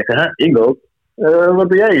aan zou zeggen, hè, Ingo, wat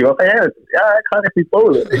doe jij? Wat ga jij uit? Ja, ik ga echt in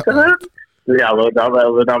Polen. Ik zeg, hè? Ja,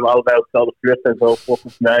 we namen allebei op hetzelfde vlucht en zo,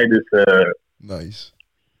 volgens mij. Dus, nice.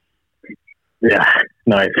 Ja,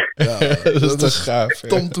 nice. Ja, dat is toch gaaf.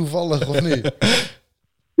 Tom toevallig, of niet?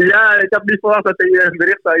 Ja, ik heb niet verwacht dat hij een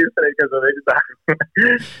bericht zou inspreken, zo weet je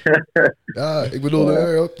het. Ja, ik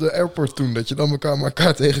bedoel op de airport toen, dat je dan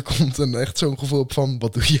elkaar tegenkomt en echt zo'n gevoel hebt van,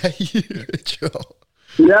 wat doe jij hier, weet je wel?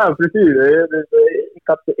 Ja, precies. Dus,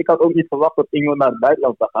 ik had ook niet verwacht dat Ingo naar het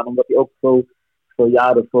buitenland zou gaan, omdat hij ook zo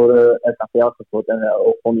jaren voor SKPL gespeeld en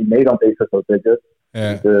ook gewoon in Nederland heeft gespeeld, weet je.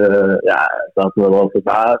 Ja. Dus dat is wel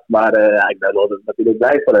verbaasd, maar ik ben wel natuurlijk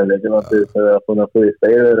blij voor hem, weet je, want het is gewoon een goede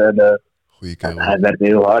speler en hij werkt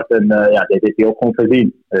heel hard en dit is hij ook gewoon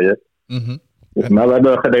verdiend, weet je. Mm-hmm. Dus, maar we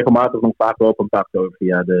hebben regelmatig nog vaak wel contact over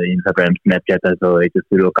via de Instagram, Snapchat en zo, weet je,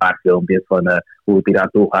 sturen elkaar filmpjes van hoe het hier aan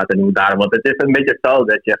toe gaat en hoe daar, want het is een beetje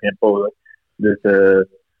hetzelfde, dat je in Polen. Dus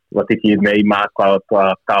wat ik hier meemaak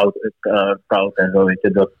qua koud en zo, weet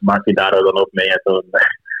je, dat maak je daar dan ook mee en zo.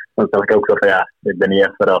 Dan zeg ik ook zo van ik ben niet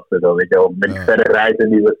echt verrast. Zo, weet je, ook met die verre reizen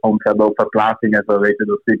die we soms hebben op verplaatsing en zo, weet je,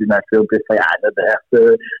 dan stuurt hij naar filmpjes van dat we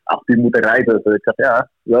echt 8 uur moeten reizen. Dus ik zeg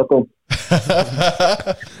welkom.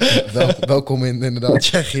 Welkom in inderdaad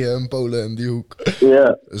Tsjechië en Polen en die hoek.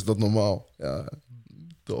 Ja. Is dat normaal? Ja,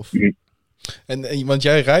 tof. En want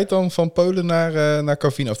jij rijdt dan van Polen naar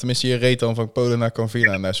Corvina, of tenminste je reed dan van Polen naar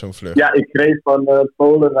Corvina naar zo'n vlucht? Ja, ik reed van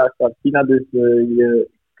Polen naar Corvina, dus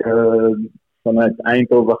vanuit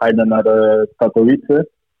Eindhoven ga je dan naar Katowice.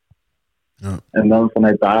 Ja. En dan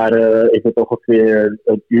vanuit daar is het toch ongeveer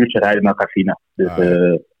een uurtje rijden naar Carvina. Dus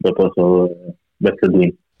dat was wel best te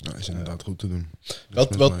doen. Ja, is inderdaad goed te doen.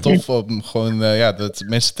 Wel tof om gewoon dat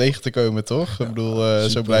mensen tegen te komen, toch? Ik bedoel,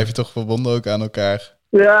 zo blijf je toch verbonden ook aan elkaar.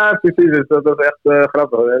 Ja, precies. Dus dat was echt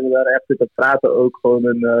grappig. We hebben daar echt zitten praten ook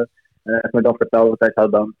gewoon. Echt me dan vertellen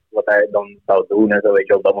wat hij dan zou doen. En zo, weet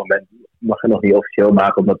je, op dat moment mag je nog niet officieel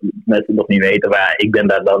maken, omdat mensen nog niet weten. Maar ja, ik ben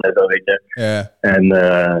daar dan en zo, weet je. Yeah. En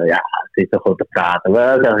het is toch gewoon te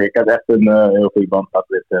praten. Ik heb echt een heel goede band gehad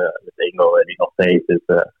met Ingo en die nog steeds. Dus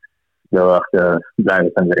heel erg blij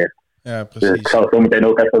met zijn bericht. Ja, precies. Dus ik zal zo meteen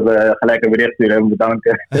ook even gelijk een bericht sturen en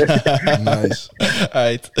bedanken. Nice.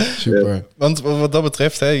 Super. Want wat dat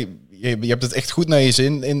betreft, hè, je hebt het echt goed naar je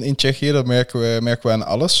zin in Tsjechië. Dat merken we aan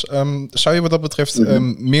alles. Zou je wat dat betreft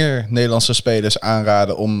meer Nederlandse spelers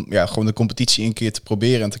aanraden om gewoon de competitie een keer te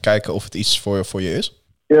proberen en te kijken of het iets voor je is?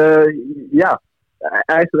 Ja,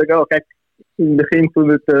 eigenlijk wel. Kijk, in het begin toen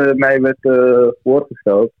het mij werd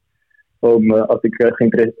voorgesteld, als ik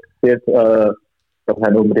geïnteresseerd zou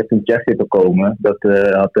zijn om richting Tsjechië te komen, dat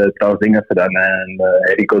had trouwens dingen gedaan en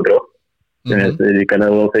Rico Droog. Die kennen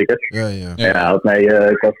we wel zeker. Ja,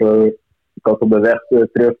 ik was op de weg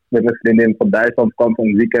terug met mijn vriendin van Duitsland, kwam van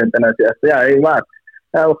een weekend en hij zei echt, maat,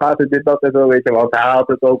 hoe gaat het, dit, dat en zo, weet je, want hij had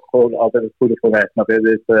het ook gewoon altijd het goede voor mij, snap je?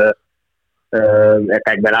 Dus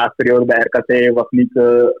kijk, mijn laatste periode bij RKC was niet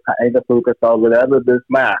geëindigd hoe ik het zou willen hebben, dus,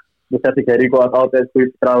 maar ja, dus zeg ik, Rico had altijd goede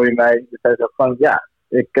vertrouwen in mij, dus hij zegt van,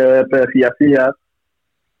 ik heb via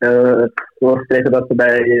doorgekregen dat ze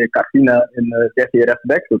bij Carvina in Tsjechië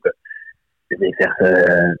rechtsback zoeken. Dus ik zeg,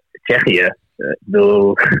 Tsjechië? Ik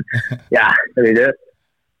bedoel, weet je.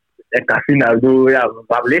 En Carvina, ik bedoel,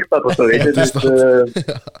 waar ligt dat of zo, weet je. Dus,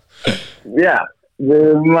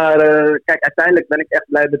 maar kijk, uiteindelijk ben ik echt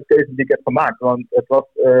blij met de keuze die ik heb gemaakt. Want het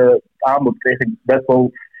aanbod kreeg ik best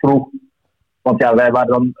wel vroeg. Want wij waren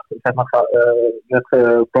dan, zeg maar, net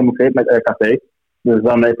gepromoveerd met RKC. Dus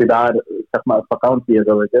dan heb je daar, zeg maar, vakantie en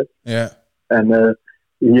zo, weet je. Ja. En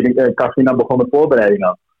hier in Carvina begon de voorbereiding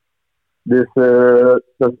aan. Dus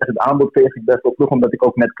het aanbod kreeg ik best wel vroeg, omdat ik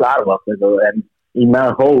ook net klaar was. En zo. En in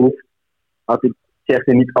mijn hoofd had ik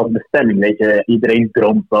Tsjechië niet als bestemming. Weet je, iedereen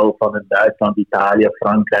droomt wel van het Duitsland, Italië,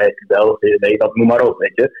 Frankrijk, België, nee, dat noem maar op,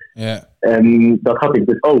 weet je. Yeah. En dat had ik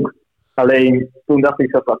dus ook. Alleen toen dacht ik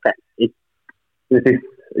zo van, kijk, dit is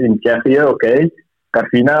in Tsjechië, oké,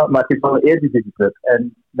 Carvina, maar het is wel een Eredivisieclub.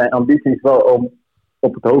 En mijn ambitie is wel om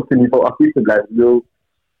op het hoogste niveau actief te blijven. Ik bedoel,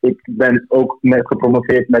 ik ben ook net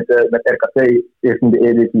gepromoveerd met RKC, eerst in de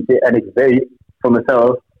Eredivisie, en ik weet van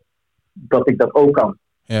mezelf dat ik dat ook kan.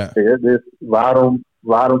 Yeah. Dus waarom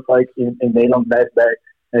zou ik in Nederland blijven bij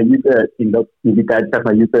in die tijd, zeg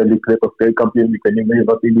maar, Jupiler League Club of keukenkampioen, ik weet niet meer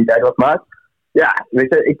wat in die tijd was, maar ja,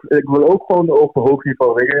 weet je, ik wil ook gewoon op een hoog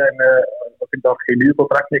niveau winnen. En als ik dan geen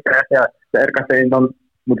huurcontract meer krijg, de RKC, en dan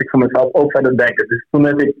moet ik voor mezelf ook verder denken. Dus toen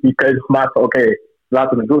heb ik die keuze gemaakt van oké,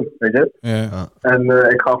 laten we het doen, weet je. Yeah. En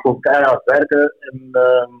ik ga voor keihard werken en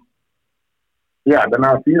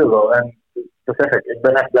daarna zie je het wel. En dat zeg ik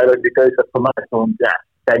ben echt blij dat ik die keuze heb gemaakt, want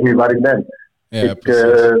kijk nu waar ik ben. Ja, ik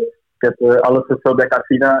heb alles gespeeld bij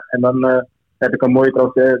Carvina en dan heb ik een mooie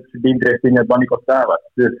transfer verdiend richting Banny Kostava.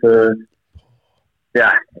 Dus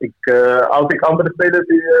als ik andere spelers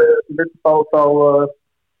die in dit geval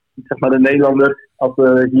zeg maar de Nederlanders, als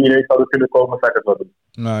we hierheen zouden kunnen komen, zou ik het wel doen.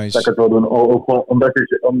 Nice. Zou ik het wel doen, ook gewoon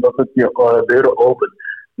omdat het je deuren opent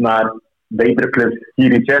naar betere clubs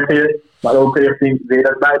hier in Tsjechië, maar ook richting weer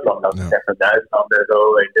het buitenland. Dat is echt Duitsland en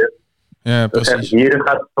zo, weet je. Ja, precies. Dus hier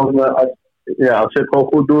gaat het om, als je het gewoon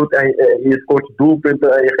goed doet en je scoort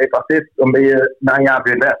doelpunten en je geeft assist, dan ben je na een jaar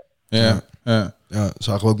weer weg. Ja,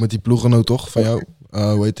 zagen we ook met die ploeggenoot toch van jou?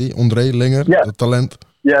 Hoe heet die? André Linger, dat talent.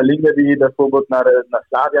 Ja, Linger die bijvoorbeeld naar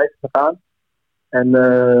Slavia is gegaan. En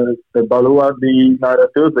de Balua die naar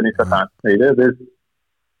Tulpen is gegaan. Weet je? Dus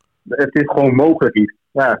het is gewoon mogelijk iets.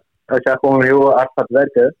 Ja, als jij gewoon heel hard gaat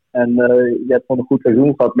werken en je hebt gewoon een goed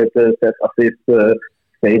seizoen gehad met 6 assists,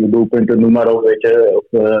 7 doelpunten, noem maar op, weet je. Of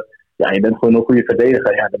je bent gewoon een goede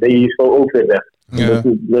verdediger. Ja, dan ben je hier zo ook weer weg.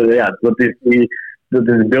 Ja. Dat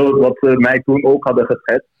is het beeld wat mij toen ook hadden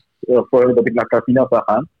geschetst. Voordat ik naar Carvina zou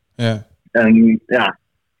gaan. Ja. En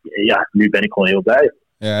nu ben ik gewoon heel blij.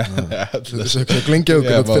 Ja. Zo klink je ook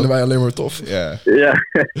en dat vinden wij alleen maar tof. Ja. Ja.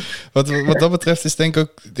 Wat dat betreft is denk ik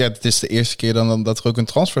ook, het is de eerste keer dan dat er ook een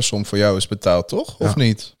transfersom voor jou is betaald, toch? Of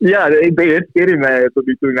niet? Ja, ik ben de eerste keer in mijn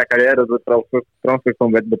carrière dat de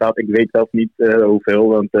transfersom werd betaald. Ik weet zelf niet hoeveel,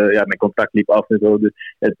 want mijn contract liep af en zo. Dus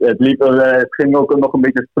het ging ook nog een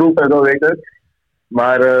beetje stroef en zo, weet je.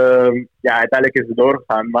 Maar ja, uiteindelijk is het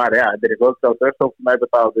doorgegaan. Maar ja, er is ook zelfs terug voor mij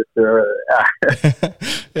betaald. Dus ja.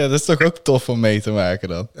 Ja, dat is toch ook tof om mee te maken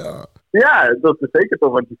dan? Ja, dat is zeker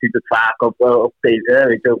tof. Want je ziet het vaak op tv,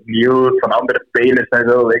 weet je, op nieuws van andere spelers en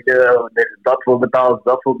zo. Weet je, er is dat voor betaald,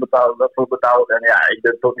 dat voor betaald, dat voor betaald. En ja, ik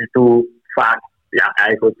ben tot nu toe vaak, ja,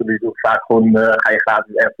 eigenlijk tot nu toe vaak gewoon ga je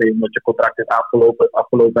gratis even omdat je contract is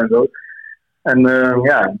afgelopen en zo. En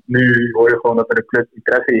ja, nu hoor je gewoon dat er een club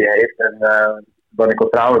interesse in je heeft. En dan ik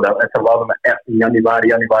vertrouwen dat. En ze wilden me echt in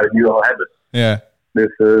januari nu al hebben. Ja.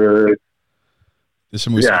 Dus ze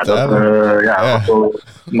moesten ja, betalen. was wel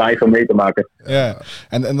nice om mee te maken. Ja,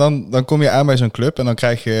 en dan kom je aan bij zo'n club en dan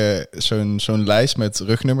krijg je zo'n lijst met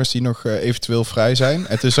rugnummers die nog eventueel vrij zijn.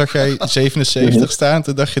 En toen zag jij 77 staan,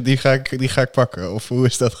 toen dacht je, die ga ik pakken. Of hoe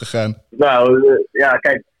is dat gegaan? Nou, ja,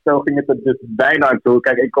 kijk, zo ging het er dus bijna aan toe.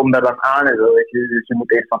 Kijk, ik kom daar dan aan en zo, weet je. Dus je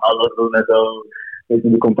moet eerst van alles doen en zo. Weet je,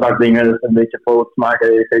 de contractdingen, dus een beetje foto's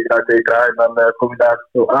maken, et cetera. En dan kom je daar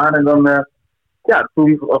zo aan en dan... ja,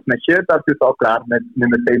 toen was mijn shirt daar dus al klaar met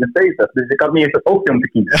nummer 77. Dus ik had niet eens een optie om te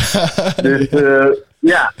kiezen. Dus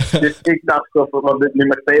ja, dus ik dacht, want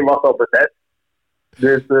nummer 2 was al bezet.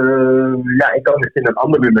 Dus ja, ik had misschien een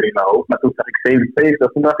ander nummer in mijn hoofd. Maar toen zag ik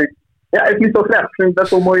 77. Toen dacht ik, ja, het is niet zo slecht. Ik vind best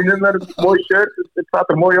wel een mooi nummer, mooi shirt. Het staat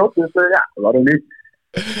er mooi op. Dus ja, waarom niet?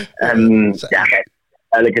 En ja, kijk,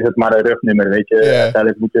 eigenlijk is het maar een rugnummer, weet je. Yeah.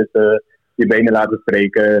 Uiteindelijk moet je het je benen laten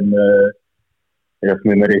spreken. En, het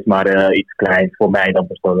nummer is maar iets kleins voor mij dan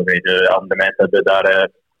persoonlijk. Weet je. Andere mensen hebben daar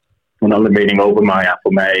een andere mening over. Maar ja,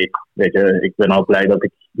 voor mij, weet je, ik ben al blij dat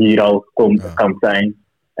ik hier al kan zijn.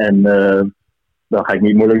 En dan ga ik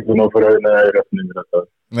niet moeilijk doen over een rugnummer of zo.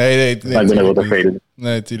 Nee, maar ik ben er wel tevreden.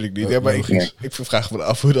 Nee, natuurlijk niet. Ja, maar ik vraag me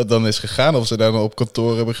af hoe dat dan is gegaan. Of ze daar dan op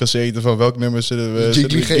kantoor hebben gezeten van welk nummer zullen we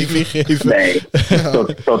geven. Nee,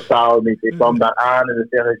 totaal niet. Ik kwam daar aan en dan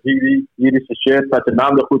zeggen Gigi, hier is je shirt, staat je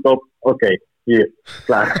naam er goed op. Oké, hier,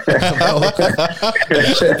 klaar.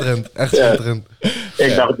 Echt schitterend.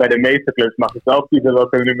 Ik dacht bij de meeste clubs mag je zelf kiezen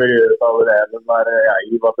welke nummer je zou hebben. Maar ja,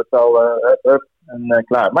 hier was het al en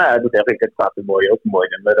klaar. Maar ja, dat zeg ik, het staat een mooi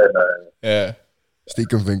nummer. En, ja.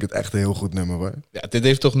 Stiekem vind ik het echt een heel goed nummer, hoor. Ja, dit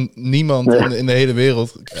heeft toch niemand in de hele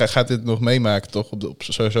wereld... gaat dit nog meemaken, toch? Op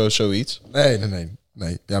zoiets? Nee.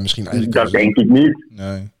 Ja, misschien eigenlijk... Dat denk ik niet.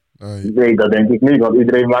 Nee, dat denk ik niet. Want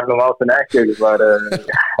iedereen maakt normaal zijn eigen keuze. Maar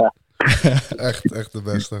ja. Echt de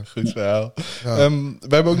beste. Goed verhaal. Ja.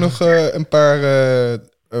 We hebben ook nog een paar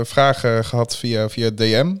vragen gehad via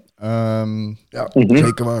DM.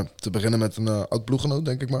 Zeker waar. Te beginnen met een oud ploeggenoot,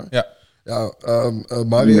 denk ik maar. Ja. Ja,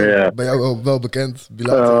 Mario, ben jou wel bekend?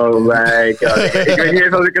 Oh my god. Ik weet niet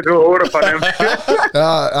eens of ik het wil horen van hem.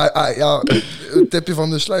 ja, een tipje van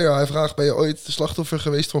de sluier. Hij vraagt, ben je ooit de slachtoffer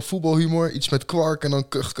geweest van voetbalhumor? Iets met kwark en dan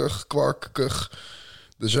kwark.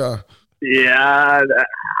 Dus ja. Ja,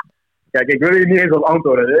 kijk, ik wil hier niet eens op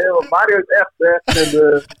antwoorden. Hè? Want Mario is echt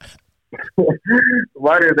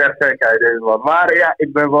Mario is echt gekheid. Maar ja,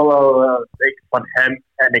 ik ben wel zeker van hem.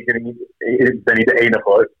 En ik ben niet de enige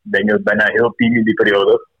hoor. Ik denk dat bijna heel team in die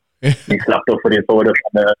periode. Die slachtoffer is geworden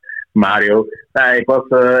van Mario. Nou, ik was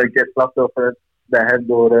een keer slachtoffer bij hem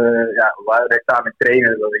door, waar wij samen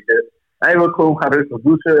trainen. Zo, weet je. Hij wil gewoon gaan rustig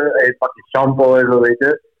douchen. Hij pakt die shampoo en zo, weet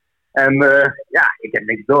je. En ja, ik heb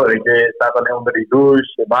niks door, weet je. Je staat dan onder die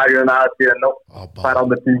douche, Mario naast je en nog een paar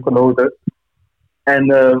andere teamgenoten. En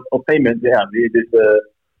op een gegeven moment, ja,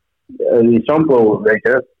 die shampoo, weet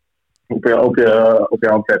je, op je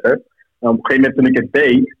hand zetten. En op een gegeven moment toen ik het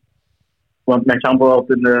deed, want mijn shampoo had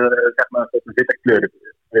zeg maar, een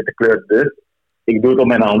witte kleur dus. Ik doe het op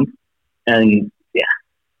mijn hand. En ja,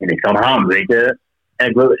 ik aan de hand, weet je. En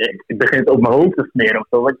ik begin het op mijn hoofd te smeren of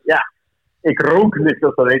zo, want ja. Ik rook niks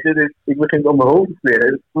of zo, weet je. Dus ik begin het op mijn hoofd te smeren.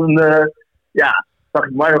 Dus toen, zag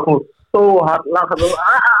ik Mario gewoon zo hard lachen. Zo,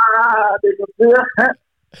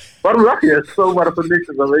 waarom lach je? Zomaar op niks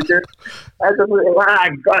of zo, weet je. Hij zei,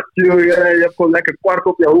 I got you. Je hebt gewoon lekker kwark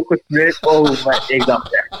op je hoofd gesmeerd. Oh, maar ik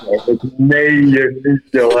dacht echt, nee, je niet,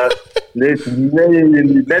 joh. Nee,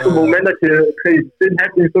 niet. Net op het moment dat je geen zin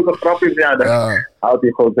hebt in zulke grapjes, ja, dan houdt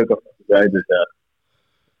hij gewoon zulke grapjes uit. Dus ja.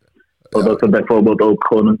 Zodat ze bijvoorbeeld ook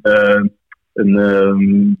gewoon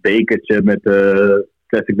een bekertje met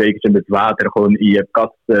plastic bekertje met water gewoon in je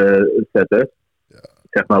kast zetten. Ja.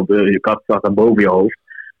 Zeg maar, je kast staat dan boven je hoofd.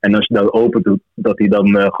 En als je dat open doet, dat hij dan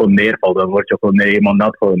gewoon neervalt. Dan word je gewoon helemaal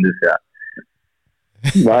nat gewoon. Dus ja.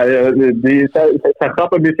 Maar zijn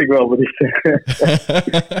grappen mis ik wel, moet ik zeggen.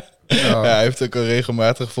 Ja, hij heeft ook al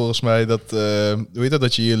regelmatig volgens mij dat, hoe heet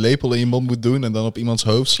dat je je lepel in je mond moet doen en dan op iemands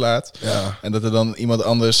hoofd slaat. Ja. En dat er dan iemand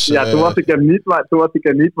anders... Ja, toen was ik er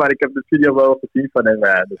niet, maar ik heb de video wel gezien van hem.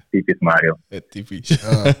 Ja, dat is typisch Mario. typisch.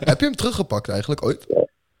 Heb je hem teruggepakt eigenlijk ooit?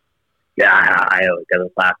 Ja, joh, ik heb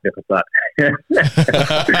hem vaak teruggepakt.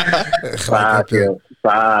 Vaak, joh.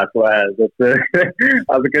 Vaak. Maar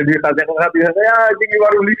als ik het nu ga zeggen, dan gaat hij zeggen, ja, ik denk niet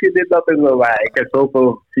waarom lief je dit, dat en zo. Maar ik heb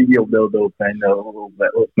zoveel videobeelden op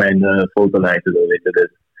mijn fotolijsten, weet je. Dus.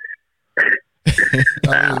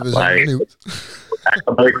 We zijn benieuwd.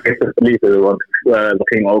 Dat ik echt verliezen, want we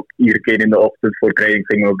gingen ook iedere keer in de ochtend voor training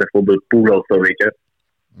gingen we bijvoorbeeld poelen of zo, weet je.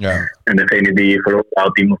 Ja. En degene die voorop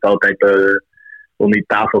houdt, die moest altijd om die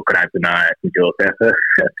tafel kruipen. Nou, ik moet je wel zeggen,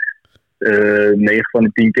 9 van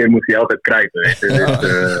de 10 keer moest hij altijd kruipen, weet je.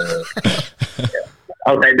 Dus,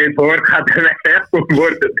 als hij dit hoort, gaat hij echt goed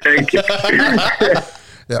worden, denk ik.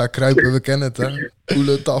 Ja, kruipen, we kennen het, hè.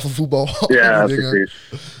 Poelen, tafelvoetbal. Ja, dingen. precies.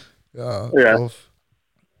 Ja, Ja. tof.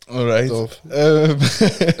 Alright. Tof.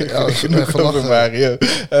 Ja, we kunnen even lachen. Mario.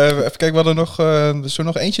 Even kijken, wat er nog... zullen we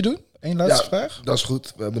nog eentje doen? Eén laatste vraag? Dat is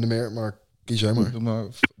goed. We hebben er meer, maar kies jij maar. Doe maar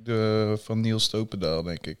de van Niels Stopendaal,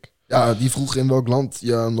 denk ik. Ja, die vroeg in welk land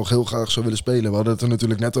je nog heel graag zou willen spelen. We hadden het er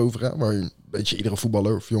natuurlijk net over, hè, waar een beetje iedere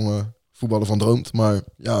voetballer of jonge voetballer van droomt. Maar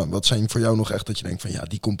ja, wat zijn voor jou nog echt dat je denkt van ja,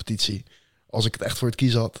 die competitie, als ik het echt voor het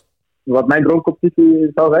kiezen had. Wat mijn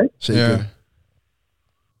droomcompetitie zou zijn? Zeker.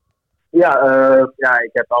 Ja, ik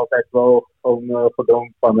heb altijd wel gewoon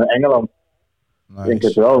gedroomd van Engeland. Nice. Ik denk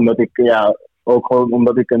het wel, omdat ik, ook gewoon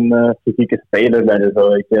omdat ik een fysieke speler ben en zo,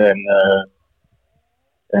 weet je.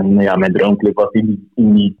 En ja, mijn droomclub was in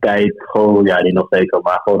die tijd gewoon, ja, die nog steeds al,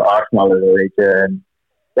 maar gewoon Arsenal, weet je. En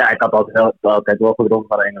ja, ik had altijd wel gedroomd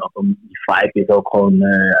van Engeland. Die vibe is ook gewoon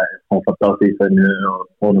fantastisch. En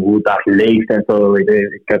gewoon hoe het daar leeft en zo, weet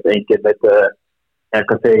je. Ik heb 1 keer met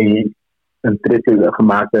RKC een tripje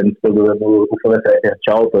gemaakt en speelden we een oefenwedstrijd tegen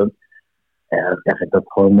Charlton. Ja, dan zeg ik dat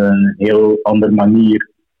gewoon een heel andere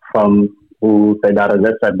manier van hoe zij daar een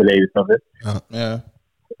wedstrijd beleven, snap je? Ja.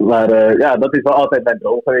 Maar dat is wel altijd mijn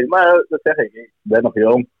droom geweest. Maar dat zeg ik ben nog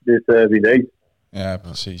jong, dus wie weet. Ja,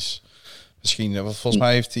 precies. Misschien, want volgens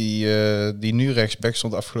mij heeft die nu rechtsback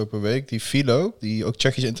stond afgelopen week, die Philo, die ook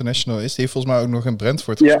Tsjechisch international is, die heeft volgens mij ook nog in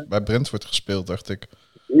bij Brentford gespeeld, dacht ik.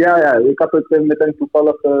 Ja, ik had het met hem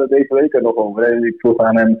toevallig deze week er nog over. En ik vroeg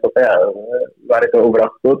aan hem, waar ik erover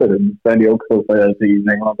had gesproken. Dan zijn die ook zo van, die in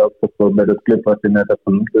Nederland ook gesproken met het club wat je net hebt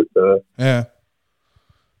genoemd. Dus Ja.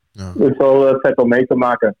 het is wel vet om mee te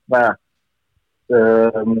maken. Maar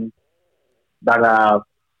ja, daarna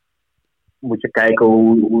moet je kijken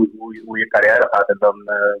hoe je carrière gaat. En dan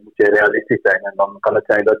moet je realistisch zijn. En dan kan het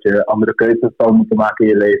zijn dat je andere keuzes zou moeten maken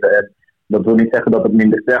in je leven. En dat wil niet zeggen dat het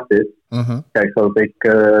minder slecht is. Uh-huh. Kijk, zoals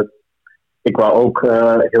ik wou ook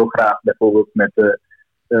heel graag bijvoorbeeld met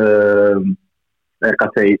de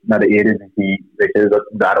RKC naar de Eredivisie, weet je, dat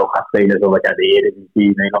ik daar ook ga spelen. Zodat ja, de Eredivisie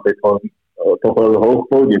in Nederland is gewoon toch wel een hoog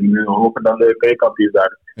podium, hoger dan de keukenkampioen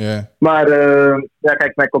daar. Yeah. Maar ja,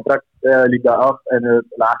 kijk, mijn contract liep daar af en het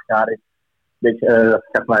laatste jaar is, weet je,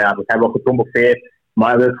 zeg maar, ja, we zijn wel gepromoveerd,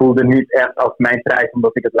 maar het voelde niet echt als mijn prijs,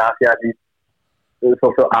 omdat ik het laatste jaar niet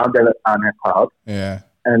zoveel aandelen aan heb gehad. Yeah.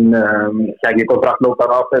 En kijk, je contract loopt dan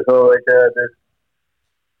af en zo, weet je. Dus.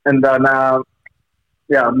 En daarna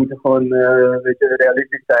ja, moet je gewoon weet je,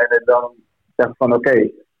 realistisch zijn en dan zeggen van oké,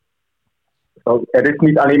 er is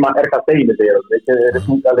niet alleen maar RKC in de wereld, weet je. Er is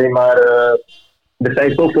niet alleen maar, er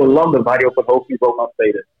zijn zoveel landen waar je op een hoog niveau kan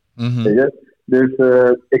spelen. Mm-hmm. Weet je? Dus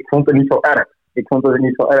ik vond het niet zo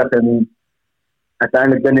erg. En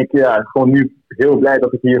uiteindelijk ben ik gewoon nu heel blij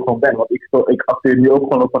dat ik hier gewoon ben. Want ik acteer nu ook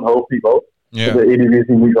gewoon op een hoog niveau. Yeah. Op de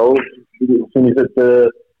Eredivisie niveau. Misschien is het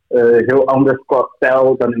heel anders qua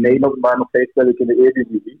stijl dan in Nederland, maar nog steeds speel ik in de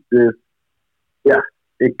Eredivisie. Dus ja,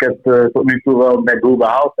 ik heb tot nu toe wel mijn doel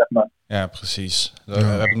behaald, zeg maar. Ja, precies. Dan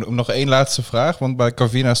heb ik nog 1 laatste vraag. Want bij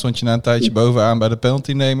Corvina stond je na een tijdje bovenaan bij de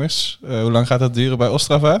penaltynemers. Hoe lang gaat dat duren bij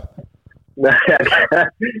Ostrava?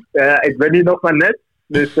 Ik ben hier nog maar net.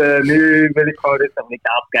 Dus nu wil ik gewoon rustig een beetje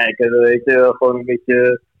afkijken. Weet je, gewoon een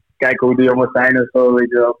beetje kijken hoe de jongens zijn en zo. Weet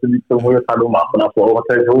je, als ze niet zo moeilijk gaan doen. Maar vanaf volgend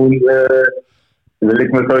seizoen wil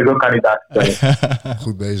ik me sowieso kandidaat stellen.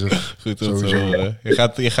 Goed bezig. Goed om te horen.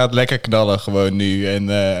 Je gaat lekker knallen gewoon nu.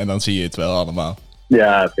 En dan zie je het wel allemaal.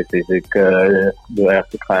 Ja, precies. Ik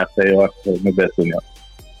ga echt heel hard mijn best doen, ja.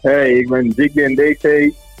 Hey, ik ben Ziggy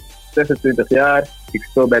DC, 26 jaar. Ik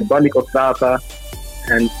speel bij Banik Ostrava.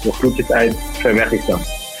 En de groetjes uit Verwegistan.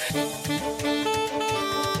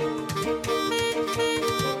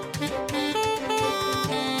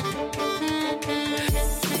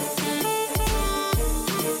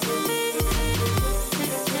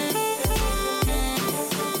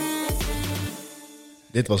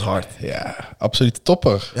 Dit was hard. Ja, absoluut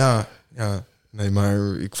topper. Ja. Nee,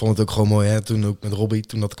 maar ik vond het ook gewoon mooi, hè. Toen ook met Robbie,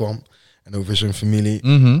 toen dat kwam. En over zijn familie.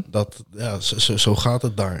 Dat, ja, zo gaat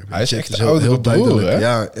het daar. Hij is echt Het de oudere broer, hè?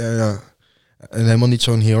 Ja. En helemaal niet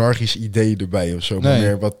zo'n hiërarchisch idee erbij of zo. Maar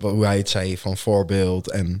meer hoe hij het zei van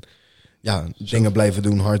voorbeeld en... Ja, dingen blijven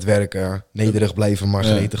doen, hard werken, nederig blijven, maar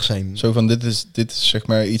gretig zijn. Zo van, dit is zeg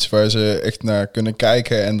maar iets waar ze echt naar kunnen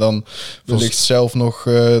kijken en dan wellicht zelf nog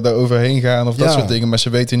daar overheen gaan of dat soort dingen. Maar ze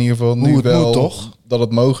weten in ieder geval nu wel moet, toch? Dat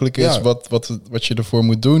het mogelijk is, wat je ervoor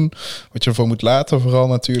moet doen, wat je ervoor moet laten vooral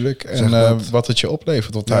natuurlijk. En wat het je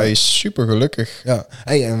oplevert, want hij is super gelukkig. Ja,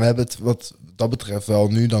 hey, en we hebben het wat dat betreft wel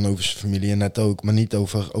nu dan over zijn familie en net ook, maar niet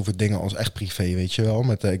over dingen als echt privé, weet je wel.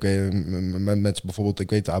 Met bijvoorbeeld, ik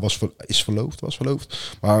weet, hij was verloofd.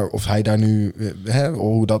 Maar of hij daar nu,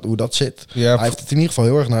 hoe dat zit. Ja, hij heeft het in ieder geval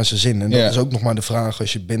heel erg naar zijn zin. En dat is ook nog maar de vraag,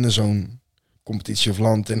 als je binnen zo'n competitie of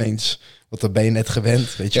land ineens... Want dan ben je net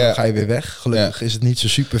gewend, weet je, dan ga je weer weg. Gelukkig is het niet zo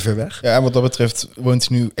super ver weg. Ja, en wat dat betreft woont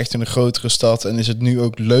hij nu echt in een grotere stad. En is het nu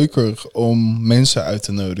ook leuker om mensen uit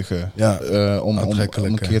te nodigen. Ja, om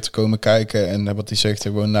een keer te komen kijken. En wat hij zegt,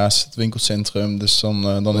 hij woont naast het winkelcentrum. Dus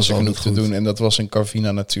dan is er genoeg te doen. En dat was in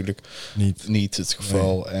Carvina natuurlijk niet het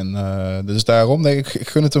geval. Nee. En dus daarom, ik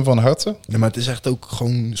gun het hem van harte. Ja, maar het is echt ook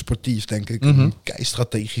gewoon sportief, denk ik. Een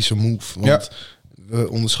keistrategische move. Want we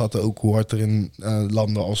onderschatten ook hoe hard er in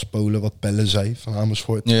landen als Polen, wat Pelle zei, van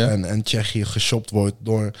Amersfoort en Tsjechië geshopt wordt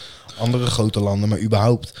door andere grote landen, maar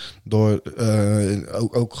überhaupt door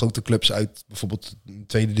ook grote clubs uit bijvoorbeeld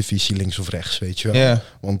tweede divisie links of rechts, weet je wel.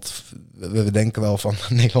 Want we denken wel van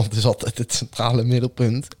Nederland is altijd het centrale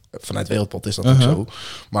middelpunt. Vanuit Wereldpot is dat ook zo.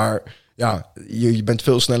 Maar ja, je bent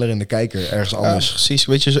veel sneller in de kijker ergens anders. Ja, precies.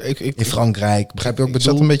 Weet je, in Frankrijk, begrijp je ook? Ik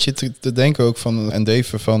zat een beetje te denken ook van en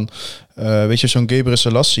Dave van, weet je, zo'n Gebre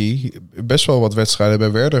Selassie, best wel wat wedstrijden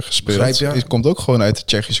bij Werder gespeeld. Het komt ook gewoon uit de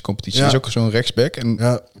Tsjechische competitie. Is ook zo'n rechtsback.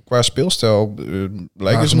 En qua speelstijl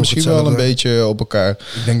lijken ze misschien wel een beetje op elkaar.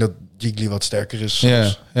 Ik denk dat Gigli wat sterker is.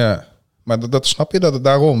 Ja. Maar dat snap je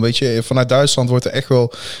daarom. Weet je, vanuit Duitsland wordt er echt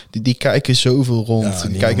wel... Die kijken zoveel rond.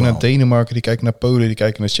 Die kijken naar Denemarken, die kijken naar Polen, die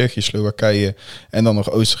kijken naar Tsjechië, Slowakije en dan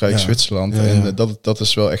nog Oostenrijk, Zwitserland. En dat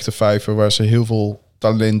is wel echt de vijver waar ze heel veel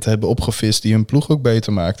talent hebben opgevist die hun ploeg ook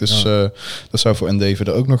beter maakt. Dus dat zou voor Endeavour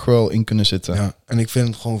er ook nog wel in kunnen zitten. Ja, en ik vind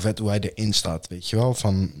het gewoon vet hoe hij erin staat, weet je wel.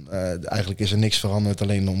 Van, eigenlijk is er niks veranderd,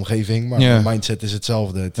 alleen de omgeving. Maar mijn mindset is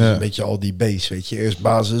hetzelfde. Het is een beetje al die base, weet je. Eerst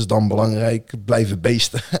basis, dan belangrijk, blijven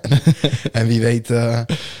beesten. En wie weet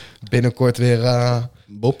binnenkort weer...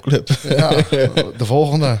 Bobclub. Ja, de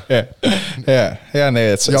volgende. Nee,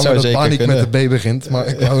 het zou dat zeker Banik kunnen. met de B begint, maar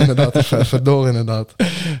ik wou inderdaad even door inderdaad.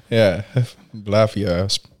 Ja, Blavia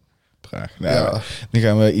Praag. Nou, nu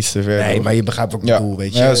gaan we iets te ver. Nee, maar je begrijpt wat ik bedoel,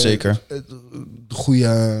 weet je. Ja, zeker.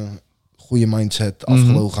 Goede mindset,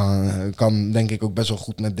 afgelogen. Kan denk ik ook best wel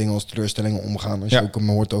goed met dingen als teleurstellingen omgaan. Als je ook hem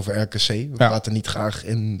hoort over RKC. We praten niet graag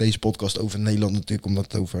in deze podcast over Nederland natuurlijk, omdat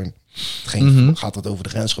het over hetgeen gaat wat over de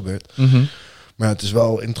grens gebeurt. Maar het is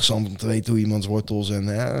wel interessant om te weten hoe iemands wortels en...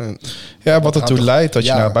 wat ertoe leidt dat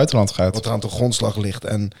je naar het buitenland gaat. Wat er aan de grondslag ligt.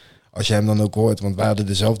 En als je hem dan ook hoort, want wij hadden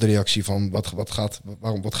dezelfde reactie van...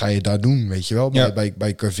 Wat ga je daar doen, weet je wel,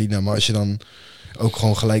 bij Carvina. Maar als je dan ook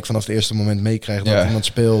gewoon gelijk vanaf het eerste moment meekrijgt dat iemand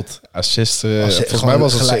speelt. Assisten. Volgens mij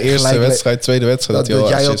was het zijn eerste wedstrijd, tweede wedstrijd. Dat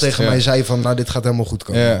jij al tegen mij zei van, nou, dit gaat helemaal goed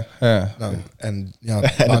komen. Nou, en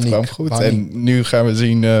dat kwam goed. En nu gaan we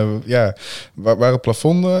zien waar het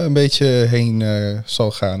plafond een beetje heen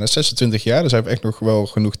zal gaan. 26 jaar, dus hij heeft echt nog wel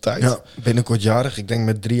genoeg tijd. Ja, binnenkort jarig. Ik denk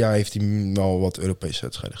met 3 jaar heeft hij wel wat Europese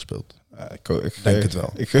wedstrijden gespeeld. Ik denk het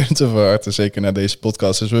wel. Ik gun het van harte, zeker naar deze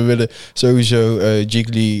podcast. Dus we willen sowieso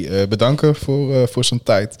Gigli bedanken voor zijn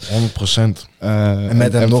tijd. 100%. En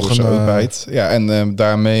met hem nog een openheid. En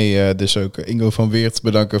daarmee dus ook Ingo van Weert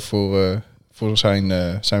bedanken voor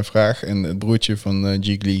zijn vraag. En het broertje van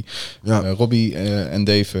Gigli, Robbie en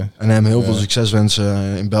Dave. En hem heel veel succes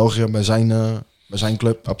wensen in België bij zijn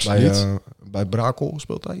club. Absoluut. Bij Brakel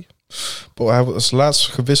speelt hij. Hij was laatst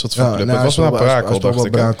gewisseld van club. Het was wel Brakel, dacht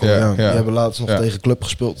ik. Die hebben laatst nog tegen club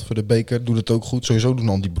gespeeld voor de beker. Doet het ook goed. Sowieso doen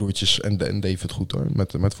al die broertjes en Dave het goed hoor.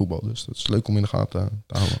 Met voetbal. Dus dat is leuk om in de gaten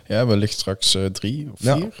te houden. Ja, wellicht straks 3 of 4.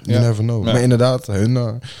 You never know. Maar inderdaad,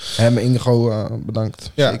 hem Ingo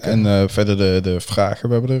bedankt. Ja, zeker. En verder de vragen.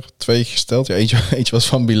 We hebben er 2 gesteld. Ja, eentje was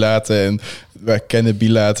van Bilate en wij kennen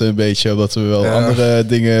Bilate een beetje, omdat we wel andere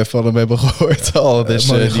dingen van hem hebben gehoord al. Dus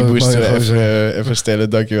die moesten we even stellen.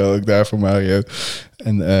 Dankjewel ook daarvoor, Mario.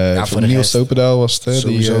 En voor Niels Stopendaal was het.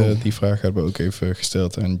 Die vraag hebben we ook even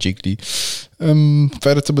gesteld aan Gigli.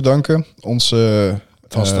 Verder te bedanken. Onze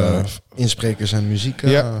vaste insprekers en muziek.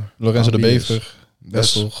 Lorenzo de Bever.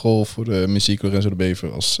 Best wel goal voor de muziek Lorenzo de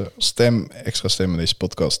Bever als extra stem in deze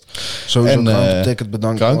podcast. Sowieso En, Ground Ticket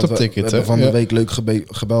bedankt. Ground want Ticket, we hebben van de week leuk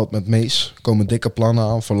gebeld met Mees. Er komen dikke plannen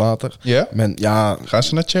aan voor later. Ja? Ja, Gaan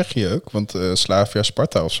ze naar Tsjechië ook? Want Slavia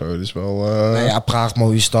Sparta of zo, dat is wel... nou ja, Praag,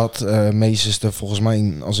 mooie stad. Mees is er volgens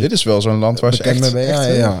mij... Als dit is wel zo'n land waar ze echt...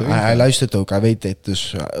 Hij luistert ook, hij weet dit.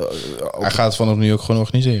 Dus, hij gaat het vanaf nu ook gewoon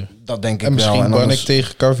organiseren. Dat denk ik en misschien wel. En Banek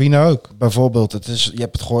tegen Carvina ook. Bijvoorbeeld, je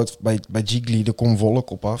hebt het gehoord bij Gigli, er komt volk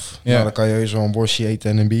op af. Ja. Nou, dan kan je zo'n worstje eten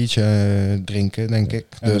en een biertje drinken, denk ik.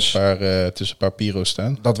 En dus tussen een paar pyro's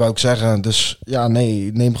staan. dat wou ik zeggen. Dus ja,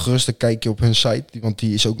 nee, neem gerust een kijkje op hun site. Want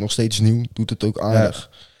die is ook nog steeds nieuw, doet het ook aardig.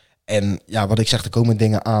 Ja. En ja, wat ik zeg, er komen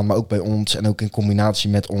dingen aan, maar ook bij ons. En ook in combinatie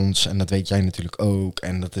met ons. En dat weet jij natuurlijk ook.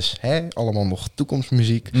 En dat is allemaal nog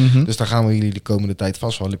toekomstmuziek. Mm-hmm. Dus daar gaan we jullie de komende tijd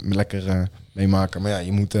vast wel lekker mee maken. Maar ja,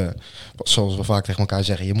 je moet, zoals we vaak tegen elkaar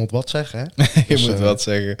zeggen, je moet wat zeggen. Hè? Je Dus, moet wat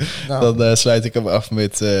zeggen. Nou, Dan sluit ik hem af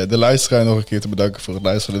met de luisteraar nog een keer te bedanken voor het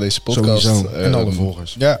luisteren naar deze podcast. Sowieso. En alle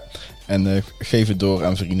volgers. Ja. En geef het door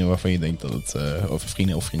aan vrienden waarvan je denkt dat het... of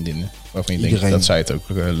vrienden of vriendinnen waarvan je denkt dat zij het ook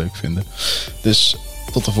leuk vinden. Dus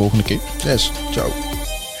tot de volgende keer. Yes, ciao.